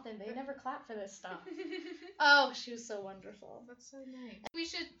come here often. They never clap for this stuff. Oh, she was so wonderful. That's so nice. We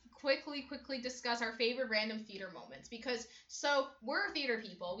should quickly discuss our favorite random theater moments, because, so, we're theater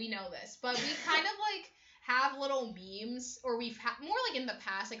people, we know this, but we kind of, like, have little memes, or we've had, more like in the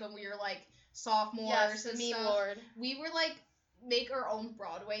past, like when we were, like, sophomores Yes, and the meme stuff, lord. we were, like, make our own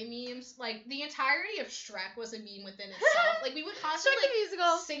Broadway memes. Like, the entirety of Shrek was a meme within itself. Like, we would constantly, Shrek the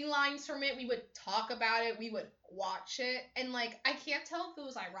musical. sing lines from it, we would talk about it, we would watch it, and, like, I can't tell if it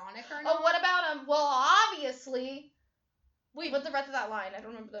was ironic or not. Oh, what about well, obviously. Wait, what's the rest of that line? I don't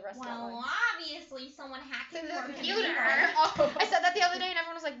remember the rest of that Well, line. obviously someone hacked The into our computer. computer. Oh. I said that the other day, and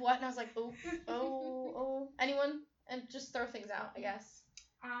everyone was like, what? And I was like, oh. Anyone? and just throw things out, I guess.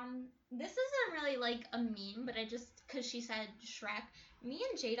 This isn't really like a meme, but cause she said Shrek. Me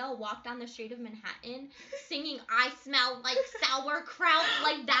and Jada walked down the street of Manhattan singing "I smell like sauerkraut"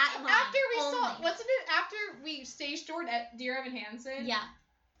 like that line. After we only. saw, wasn't it after we stage toured at Dear Evan Hansen? Yeah.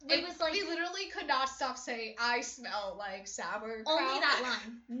 It was like we literally could not stop saying "I smell like sauerkraut." only that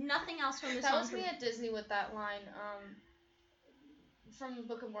line. Nothing else from the That song. was me at Disney with that line, from the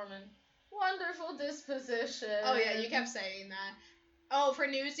Book of Mormon. Wonderful disposition. Oh yeah, you kept saying that. Oh, for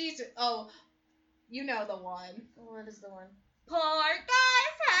Newsies. Oh, you know the one. What is the one? Poor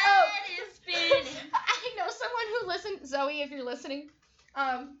guy's head is spinning. I know someone who listened. Zoe, if you're listening,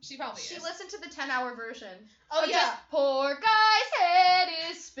 She probably she is. listened to the 10-hour version. Oh of yeah. just, poor guy's head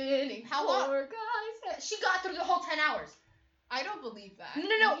is spinning. How long? Poor guy's head. She got through the whole 10 hours. I don't believe that.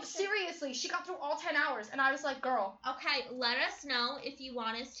 No, seriously, she got through all 10 hours, and I was like, girl. Okay, let us know if you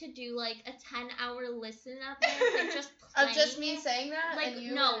want us to do like a 10-hour listen of this, like just Of just playing me it. saying that, Like and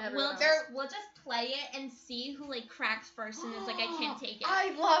you no, and we'll everyone else. just play it and see who like cracks first and is like I can't take it.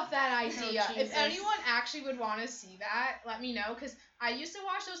 I love that idea. Oh, If Jesus. anyone actually would want to see that, let me know. Because I used to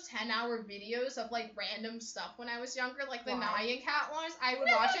watch those 10-hour videos of like random stuff when I was younger, like the Wow. Nyan Cat ones. I would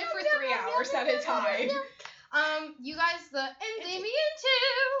watch it for 3 hours at a time. You guys, the Endymion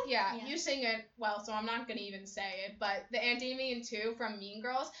 2. Yeah, Yeah. you sing it well, so I'm not gonna even say it. But the Endymion 2 from Mean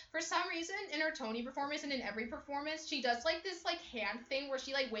Girls, for some reason, in her Tony performance and in every performance, she does like this like hand thing where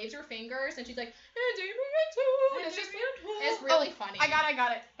she like waves her fingers and she's like Endymion 2. And it's just it's really funny. I got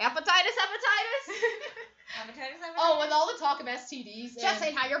it. Hepatitis. Oh, with all the talk of STDs. Just and-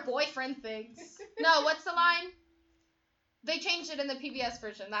 saying how your boyfriend thinks. No, what's the line? They changed it in the PBS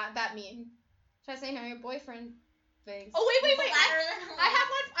version. That meme. Just saying how your boyfriend thinks. Oh wait. Better I have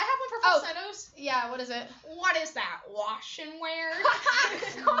one for Oh. falsettos. Yeah. What is it? What is that? Wash and wear?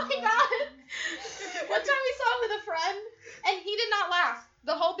 Oh my god. One time we saw it with a friend, and he did not laugh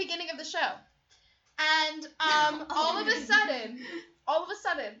the whole beginning of the show. And all of a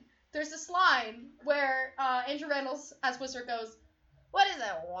sudden, there's this line where Andrew Reynolds as Wizard goes, "What is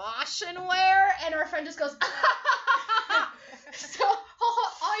it? Wash and wear?" And our friend just goes, so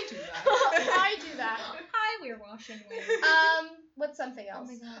I do that. I do that. Hi, we're washing away. What's something else?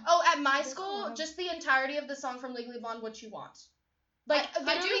 Oh my god. Oh, at my That's school, cool. just the entirety of the song from Legally Blonde, "What You Want." Like, I do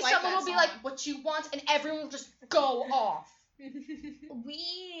literally like someone that will be song. like, "What you want," and everyone will just go off.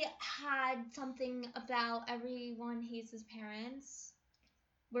 We had something about everyone hates his parents,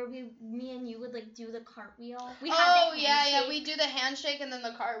 where me and you would like do the cartwheel. We had Oh, the yeah, handshake. we do the handshake and then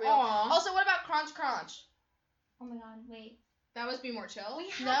the cartwheel. Aw. Also, what about Crunch Crunch? Oh my god, wait. That was Be More Chill. We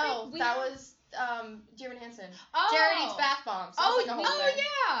had No, like, we that had, was Dear Evan Hansen. Oh. Jared eats bath bombs. That was like a whole thing.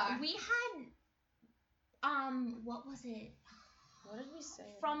 yeah. We had what was it? What did we say?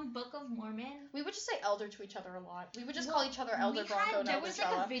 From Book of Mormon. We would just say elder to each other a lot. We would just Well, call each other Elder we Bronco had, and there Elder was like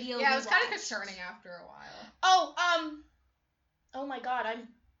a Trella. video. Yeah, it we was kind of watched. concerning after a while. Oh, oh my god,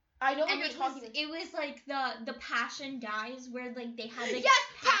 I know what And you're it talking was, it was like the Passion Dies where like they had like Yes,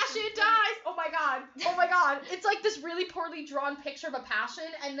 Passion things. Dies! Oh my god. It's like this really poorly drawn picture of a passion,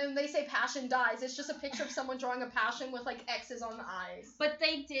 and then they say Passion Dies. It's just a picture of someone drawing a passion with like X's on the eyes. But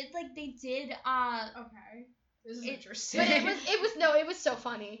they did Okay. This is It- interesting. But it was so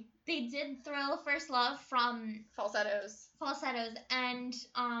funny. they did Thrill of First Love from Falsettos. Falsettos, and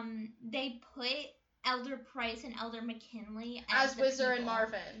they put Elder Price and Elder McKinley As the Whizzer and people.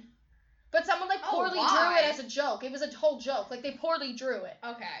 Marvin. But someone like Oh, poorly drew why? it as a joke. It was a whole joke. Like they poorly drew it.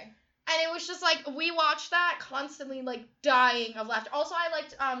 Okay. And it was just like we watched that constantly like dying of laughter. Also I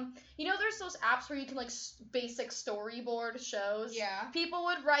liked there's those apps where you can like basic storyboard shows. Yeah. People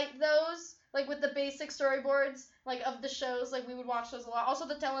would write those like with the basic storyboards like of the shows. Like we would watch those a lot. Also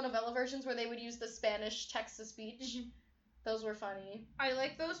the telenovela versions where they would use the Spanish text to speech. Mhm. Those were funny. I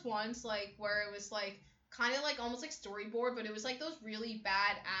like those ones like where it was like kind of like almost like storyboard, but it was like those really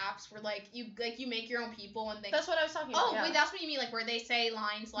bad apps where like you make your own people and they. That's what I was talking about. Oh yeah. wait, that's what you mean, like where they say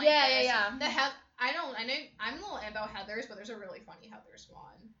lines like Yeah, this. yeah. The I know I'm a little about Heathers, but there's a really funny Heathers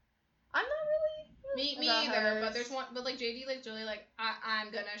one. I'm not really Me about either, but Heathers. there's one, but like JD like really like I'm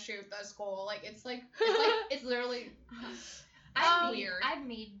gonna shoot the school, like it's it's literally weird. I've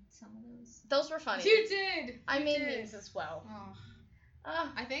made some of those. Those were funny. You did. I You made did. memes as well. Oh,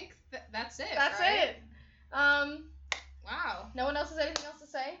 I think that's it. That's right? it. Wow. No one else has anything else to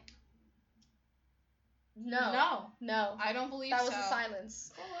say? No. I don't believe That so. was a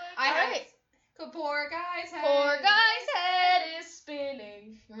silence. I All had right. Poor guy's head. Poor guy's head is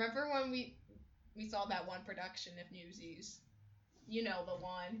spinning. Remember when we saw that one production of Newsies? You know the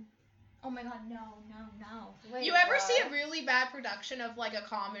one. Oh my god, no. Wait, You ever what? see a really bad production of like a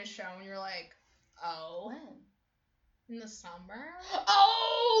common show and you're like, oh. When? In the summer?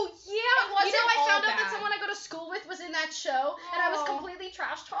 Oh, yeah! It wasn't I all found out bad. that someone I go to school with was in that show, and I was Oh. completely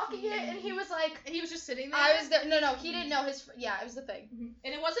trash-talking it, and he was like, He was just sitting there? I was there. No, he didn't know his, it was the thing. Mhm.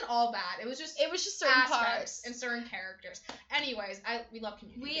 And it wasn't all bad. It was just certain aspects parts. and certain characters. Anyways, we love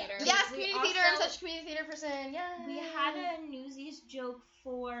community theater. Yes, We community theater. I'm also- such a community theater person. Yeah. We had a Newsies joke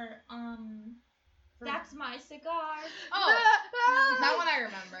for That's My Cigar. Oh, that one I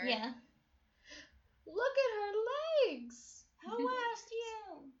remember. Yeah. Look at her legs. Who asked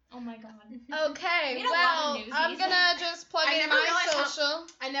you? Oh my god. Okay, We don't well, want Newsies. I'm gonna just plug I in never my realized how- social.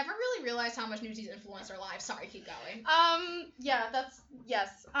 I never really realized how much Newsies influence our lives. Sorry, keep going. Yeah,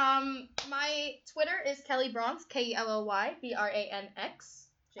 yes. My Twitter is Kelly Bronx, KELLYBRANX.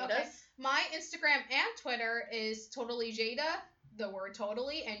 Jada's. Okay. My Instagram and Twitter is totally Jada, the word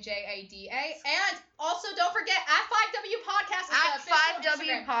totally, and JADA. And also, don't forget, at 5W Podcast is the official @5W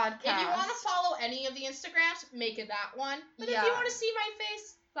Instagram. Podcast. If you want to follow any of the Instagrams, make it that one. But if Yeah. you want to see my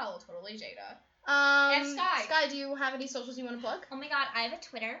face, follow totally Jada. and Sky. Sky, do you have any socials you want to plug? Oh my god, I have a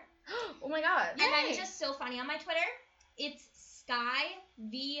Twitter. Oh my god. And I'm Yay. just so funny on my Twitter. It's Sky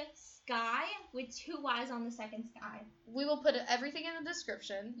V Sky with 2 Y's on the second Sky. We will put everything in the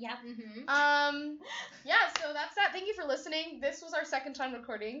description. Yep. Mm-hmm. Yeah, so that's that. Thank you for listening. This was our second time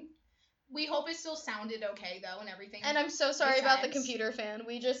recording. We hope it still sounded okay though, and everything. And I'm so sorry about the Besides. computer fan.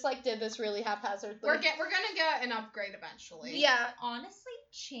 We just did this really haphazardly. we're gonna get an upgrade eventually. Yeah. Honestly,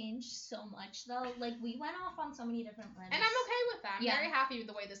 changed so much though. Like we went off on so many different limbs. And I'm okay with that. I'm Yeah. very happy with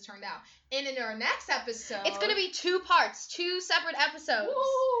the way this turned out. And in our next episode, It's gonna be 2 parts, 2 separate episodes.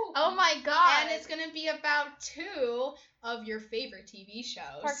 Woo! Oh my god. And it's gonna be about 2 of your favorite TV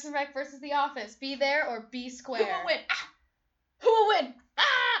shows. Parks and Rec versus The Office. Be there or be square. Who will win? Ah! Who will win? Ah!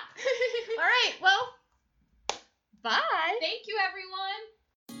 All right. Well, bye. Thank you,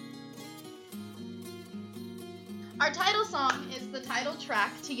 everyone. Our title song is the title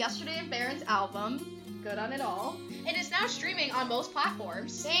track to Yesterday and Baron's album, Good on It All. It is now streaming on most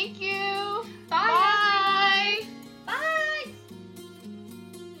platforms. Thank you. Bye. Bye. Bye.